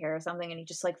go take care of something." And he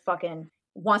just like fucking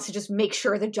wants to just make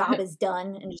sure the job is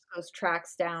done, and just goes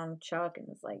tracks down Chuck and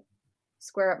is like,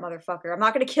 "Square up, motherfucker! I'm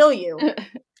not gonna kill you."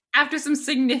 After some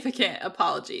significant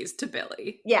apologies to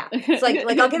Billy. Yeah, it's like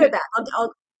I'll give it back.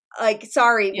 I'll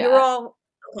sorry, we were all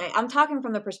okay. I'm talking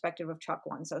from the perspective of Chuck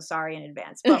 1, so sorry in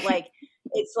advance. But like,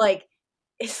 it's like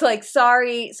it's like,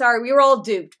 sorry, we were all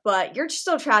duped, but you're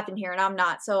still trapped in here and I'm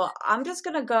not. So I'm just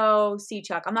going to go see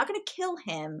Chuck. I'm not going to kill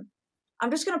him. I'm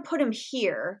just going to put him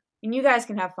here and you guys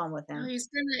can have fun with him. Oh, he's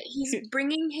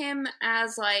bringing him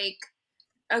as like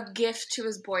a gift to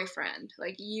his boyfriend.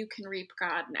 Like, you can reap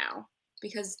God now.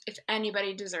 Because if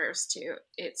anybody deserves to,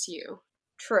 it's you.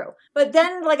 True. But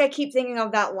then, like, I keep thinking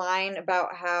of that line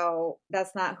about how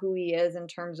that's not who he is in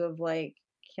terms of, like,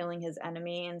 killing his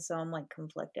enemy. And so I'm, like,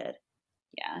 conflicted.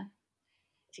 Yeah.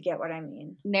 If you get what I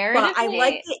mean. Narratively, but I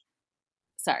like it.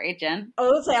 Sorry, Jen.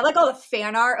 Oh, let's say I like all the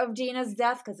fan art of Dina's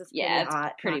death because it's pretty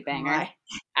hot. Pretty banger.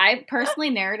 I personally,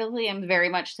 narratively, am very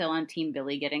much still on Team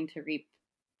Billy getting to reap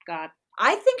God.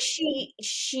 I think she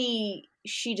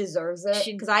deserves it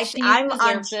because I'm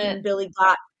on Team Billy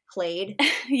got played.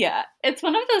 Yeah, it's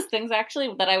one of those things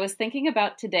actually that I was thinking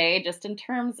about today, just in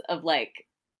terms of like,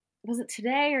 was it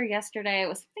today or yesterday? It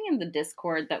was something in the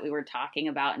Discord that we were talking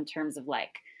about in terms of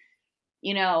like,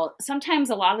 you know, sometimes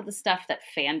a lot of the stuff that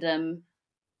fandom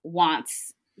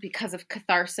wants because of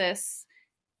catharsis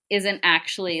isn't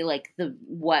actually like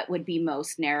what would be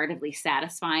most narratively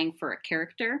satisfying for a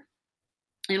character.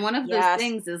 And one of those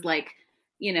things is like,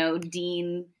 you know,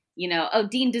 Dean, you know, oh,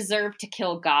 Dean deserved to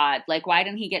kill God. Like, why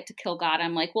didn't he get to kill God?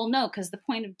 I'm like, well, no, because the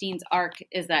point of Dean's arc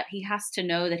is that he has to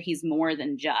know that he's more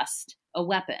than just a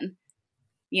weapon,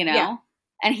 you know? Yeah.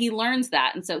 And he learns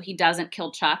that. And so he doesn't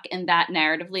kill Chuck. And that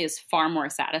narratively is far more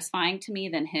satisfying to me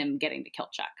than him getting to kill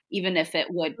Chuck, even if it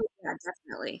would. Yeah,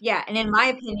 definitely. Yeah. And in my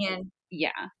opinion,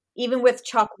 even with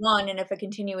Chuck 1, and if a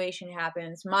continuation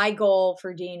happens, my goal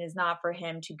for Dean is not for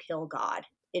him to kill God.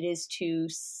 It is to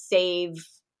save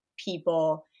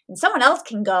people. And someone else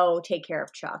can go take care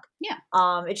of Chuck. Yeah.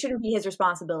 It shouldn't be his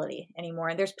responsibility anymore.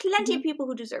 And there's plenty of people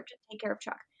who deserve to take care of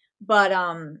Chuck. But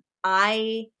I'm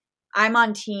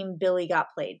on Team Billy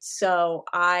got played. So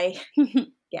that's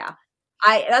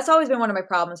always been one of my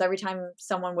problems. Every time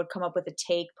someone would come up with a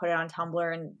take, put it on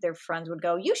Tumblr, and their friends would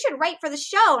go, "You should write for the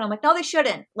show." And I'm like, no, they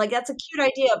shouldn't. Like, that's a cute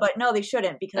idea, but no, they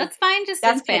shouldn't, because that's fine. Just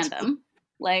that's fandom.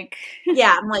 Like,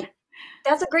 yeah, I'm like,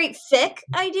 that's a great fic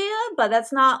idea, but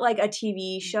that's not like a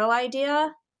TV show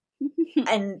idea.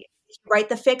 And write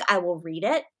the fic, I will read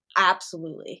it.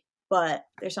 Absolutely. But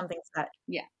there's some things that,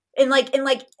 in like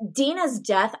Dina's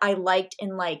death, I liked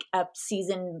in like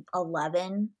season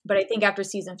 11, but I think after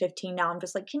season 15 now I'm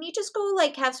just like, can you just go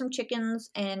like have some chickens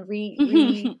and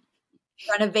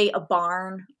renovate a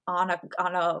barn on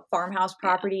a farmhouse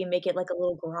property and make it like a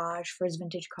little garage for his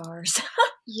vintage cars?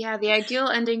 Yeah, the ideal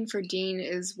ending for Dean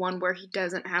is one where he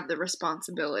doesn't have the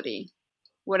responsibility.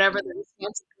 Whatever the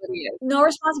responsibility is. No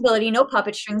responsibility, no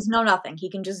puppet strings, no nothing. He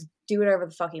can just do whatever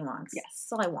the fuck he wants. Yes.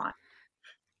 That's all I want.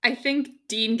 I think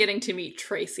Dean getting to meet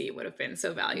Tracy would have been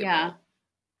so valuable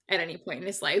at any point in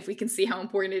his life. We can see how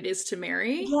important it is to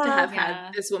Mary to have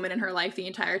had this woman in her life the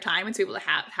entire time, and to be able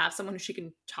to have someone who she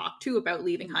can talk to about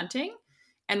leaving hunting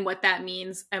and what that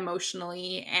means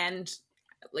emotionally, and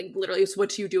like literally what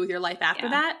do you do with your life after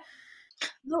that.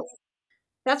 No,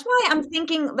 that's why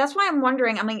I'm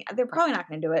wondering, I mean, they're probably not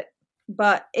going to do it,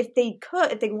 but if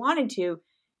they wanted to,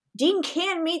 Dean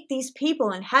can meet these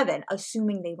people in heaven,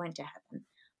 assuming they went to heaven.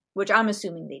 Which I'm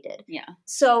assuming they did. Yeah.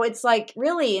 So it's like,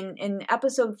 really, in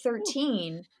episode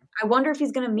 13, I wonder if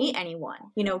he's going to meet anyone.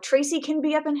 You know, Tracy can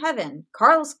be up in heaven.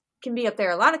 Carlos can be up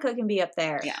there. Latika can be up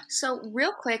there. Yeah. So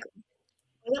real quick,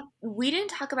 we didn't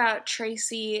talk about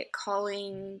Tracy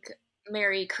calling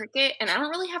Mary Cricket, and I don't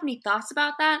really have any thoughts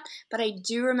about that, but I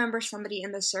do remember somebody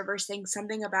in the server saying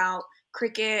something about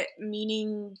cricket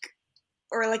meaning,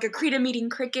 or like Akrita meeting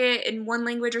cricket in one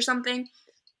language or something.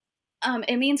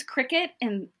 It means cricket,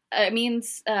 and it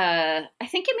means I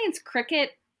think it means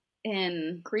cricket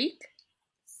in Greek.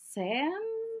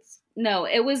 Sans? No,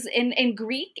 it was in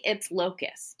Greek. It's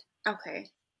locust. Okay.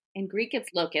 In Greek,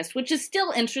 it's locust, which is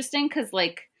still interesting because,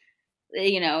 like,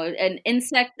 you know, an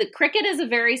insect. The cricket is a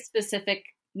very specific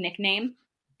nickname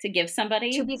to give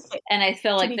somebody, and I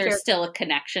feel like there's still a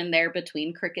connection there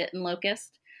between cricket and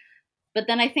locust. But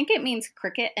then I think it means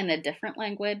cricket in a different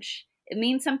language. It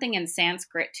means something in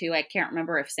Sanskrit, too. I can't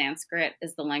remember if Sanskrit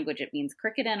is the language it means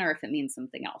cricket in, or if it means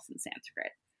something else in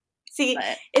Sanskrit. See,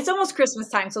 it's almost Christmas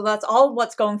time, so that's all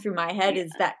what's going through my head is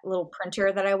that little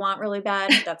printer that I want really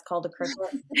bad. That's called a cricket.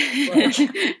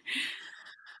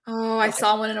 Oh, I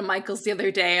saw one in a Michael's the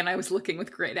other day, and I was looking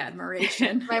with great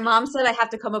admiration. My mom said I have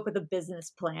to come up with a business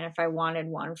plan if I wanted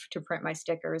one to print my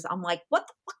stickers. I'm like, what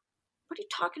the fuck? What are you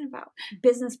talking about?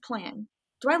 Business plan.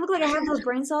 Do I look like I have those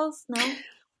brain cells? No.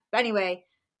 But anyway,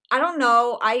 I don't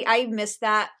know. I missed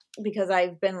that because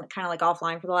I've been kind of like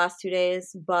offline for the last 2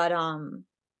 days. But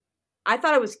I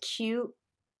thought it was cute.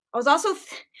 I was also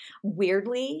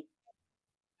weirdly,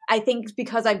 I think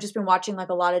because I've just been watching like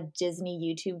a lot of Disney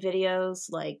YouTube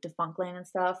videos, like Defunctland and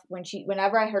stuff.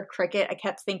 Whenever I heard cricket, I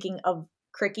kept thinking of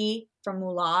Cricky from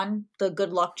Mulan, the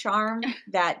good luck charm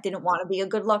that didn't want to be a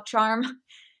good luck charm.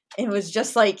 It was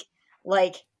just like,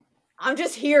 I'm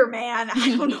just here, man.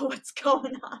 I don't know what's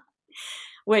going on.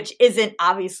 Which isn't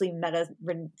obviously meta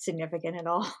significant at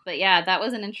all. But yeah, that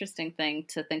was an interesting thing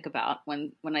to think about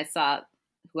when I saw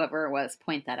whoever it was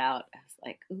point that out. I was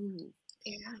like, ooh,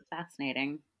 yeah,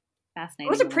 fascinating. It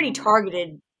was a pretty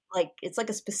targeted, like, it's like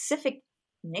a specific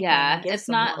nickname. Yeah, it's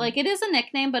not like, it is a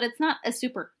nickname, but it's not a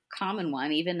super common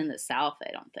one, even in the South,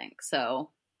 I don't think.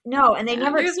 So no, and they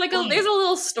never. There's a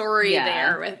little story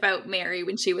there about Mary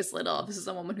when she was little. This is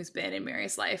a woman who's been in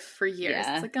Mary's life for years.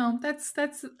 Yeah. It's like, oh, that's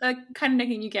a kind of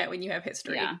nickname you get when you have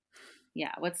history.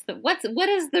 Yeah. What is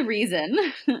the reason?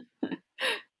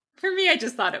 For me, I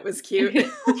just thought it was cute.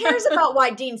 Who cares about why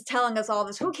Dean's telling us all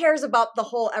this? Who cares about the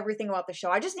whole everything about the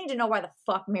show? I just need to know why the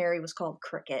fuck Mary was called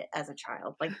Cricket as a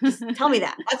child. Like, just tell me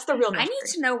that. That's the real mystery. I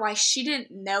need to know why she didn't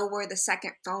know where the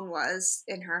second phone was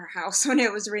in her house when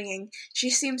it was ringing.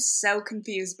 She seems so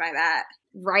confused by that.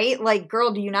 Right? Like,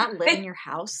 girl, do you not live in your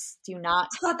house? Do you not?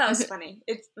 I thought that was funny.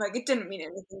 It's like, it didn't mean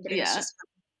anything, but it was just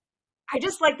funny. I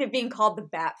just liked it being called the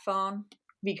Bat Phone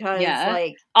because,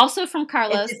 like... Also from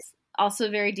Carlos... Also, a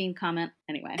very Dean comment.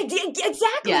 Anyway, exactly.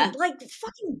 Yeah. Like,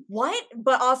 fucking what?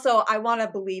 But also, I want to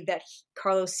believe that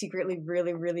Carlos secretly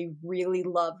really, really, really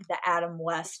loved the Adam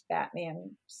West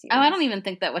Batman series. Oh, I don't even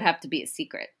think that would have to be a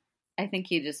secret. I think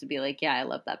he just would be like, "Yeah, I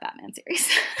love that Batman series."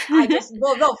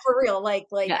 No, for real. I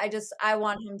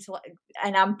want him to,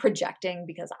 and I'm projecting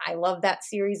because I love that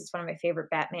series. It's one of my favorite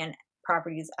Batman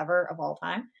properties ever of all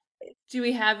time. Do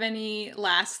we have any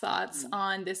last thoughts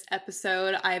on this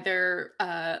episode? Either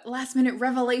last minute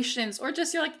revelations or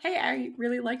just you're like, hey, I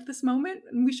really liked this moment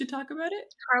and we should talk about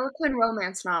it? Harlequin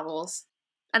romance novels.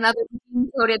 Another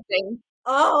coded thing.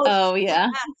 Oh yeah.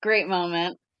 Great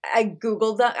moment. I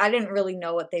Googled that. I didn't really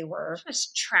know what they were.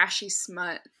 Just trashy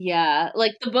smut. Yeah.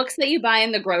 Like the books that you buy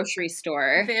in the grocery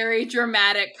store. Very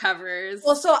dramatic covers.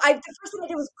 Well, the first thing I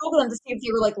did was Google them to see if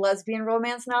they were like lesbian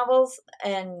romance novels,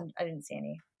 and I didn't see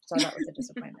any. So that was a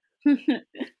disappointment.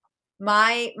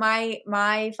 My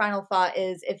final thought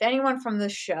is, if anyone from the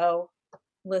show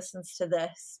listens to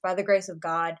this, by the grace of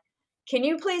God, can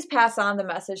you please pass on the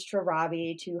message to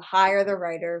Robbie to hire the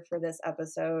writer for this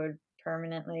episode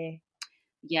permanently?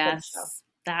 Yes,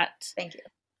 that. Thank you.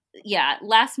 Yeah,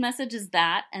 last message is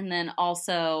that, and then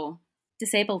also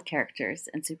disabled characters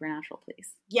in Supernatural,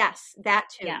 please. Yes, that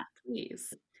too. Yeah,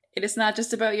 please. It is not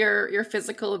just about your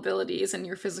physical abilities and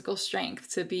your physical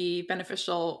strength to be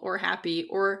beneficial or happy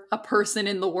or a person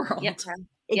in the world. Yep.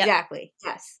 Exactly.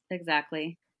 Yep. Yes.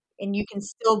 Exactly. And you can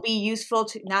still be useful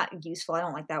not useful, I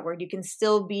don't like that word. You can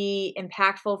still be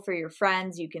impactful for your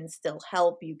friends. You can still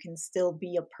help. You can still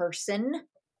be a person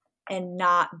and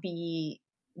not be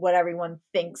what everyone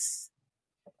thinks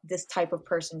this type of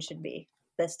person should be.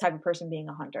 This type of person being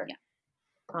a hunter. Yeah.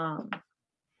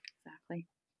 Exactly.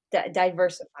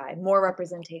 Diversify, more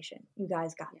representation. You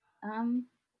guys got it.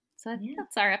 So I think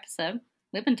that's our episode.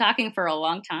 We've been talking for a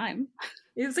long time.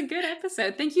 It was a good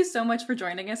episode. Thank you so much for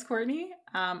joining us, Courtney.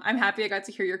 I'm happy I got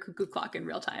to hear your cuckoo clock in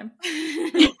real time. I'll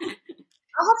have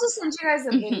to send you guys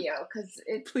a video because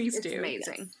it's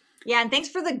amazing. Yes. Yeah, and thanks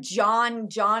for the John.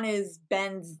 John is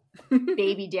Ben's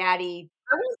baby daddy.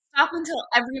 I won't stop until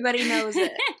everybody knows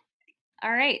it.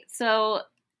 All right, so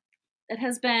it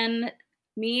has been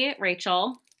me,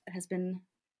 Rachel. It has been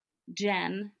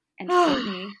Jen and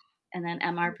Courtney, and then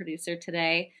Emma, our producer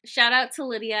today. Shout out to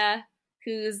Lydia,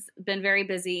 who's been very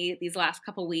busy these last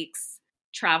couple weeks,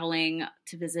 traveling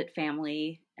to visit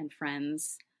family and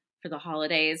friends for the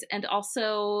holidays, and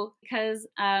also because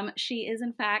she is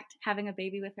in fact having a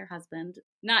baby with her husband.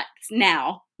 Not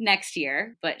now, next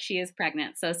year, but she is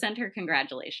pregnant, so send her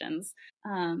congratulations.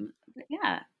 Thank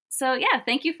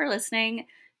you for listening.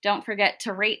 Don't forget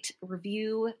to rate,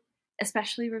 review,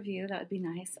 especially review, that would be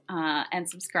nice, and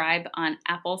subscribe on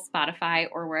Apple, Spotify,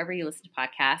 or wherever you listen to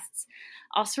podcasts.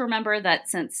 Also remember that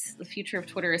since the future of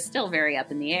Twitter is still very up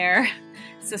in the air,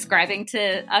 subscribing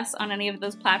to us on any of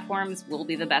those platforms will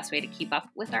be the best way to keep up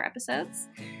with our episodes.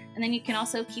 And then you can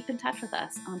also keep in touch with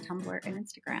us on Tumblr and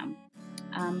Instagram.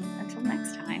 Until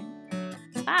next time,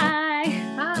 bye!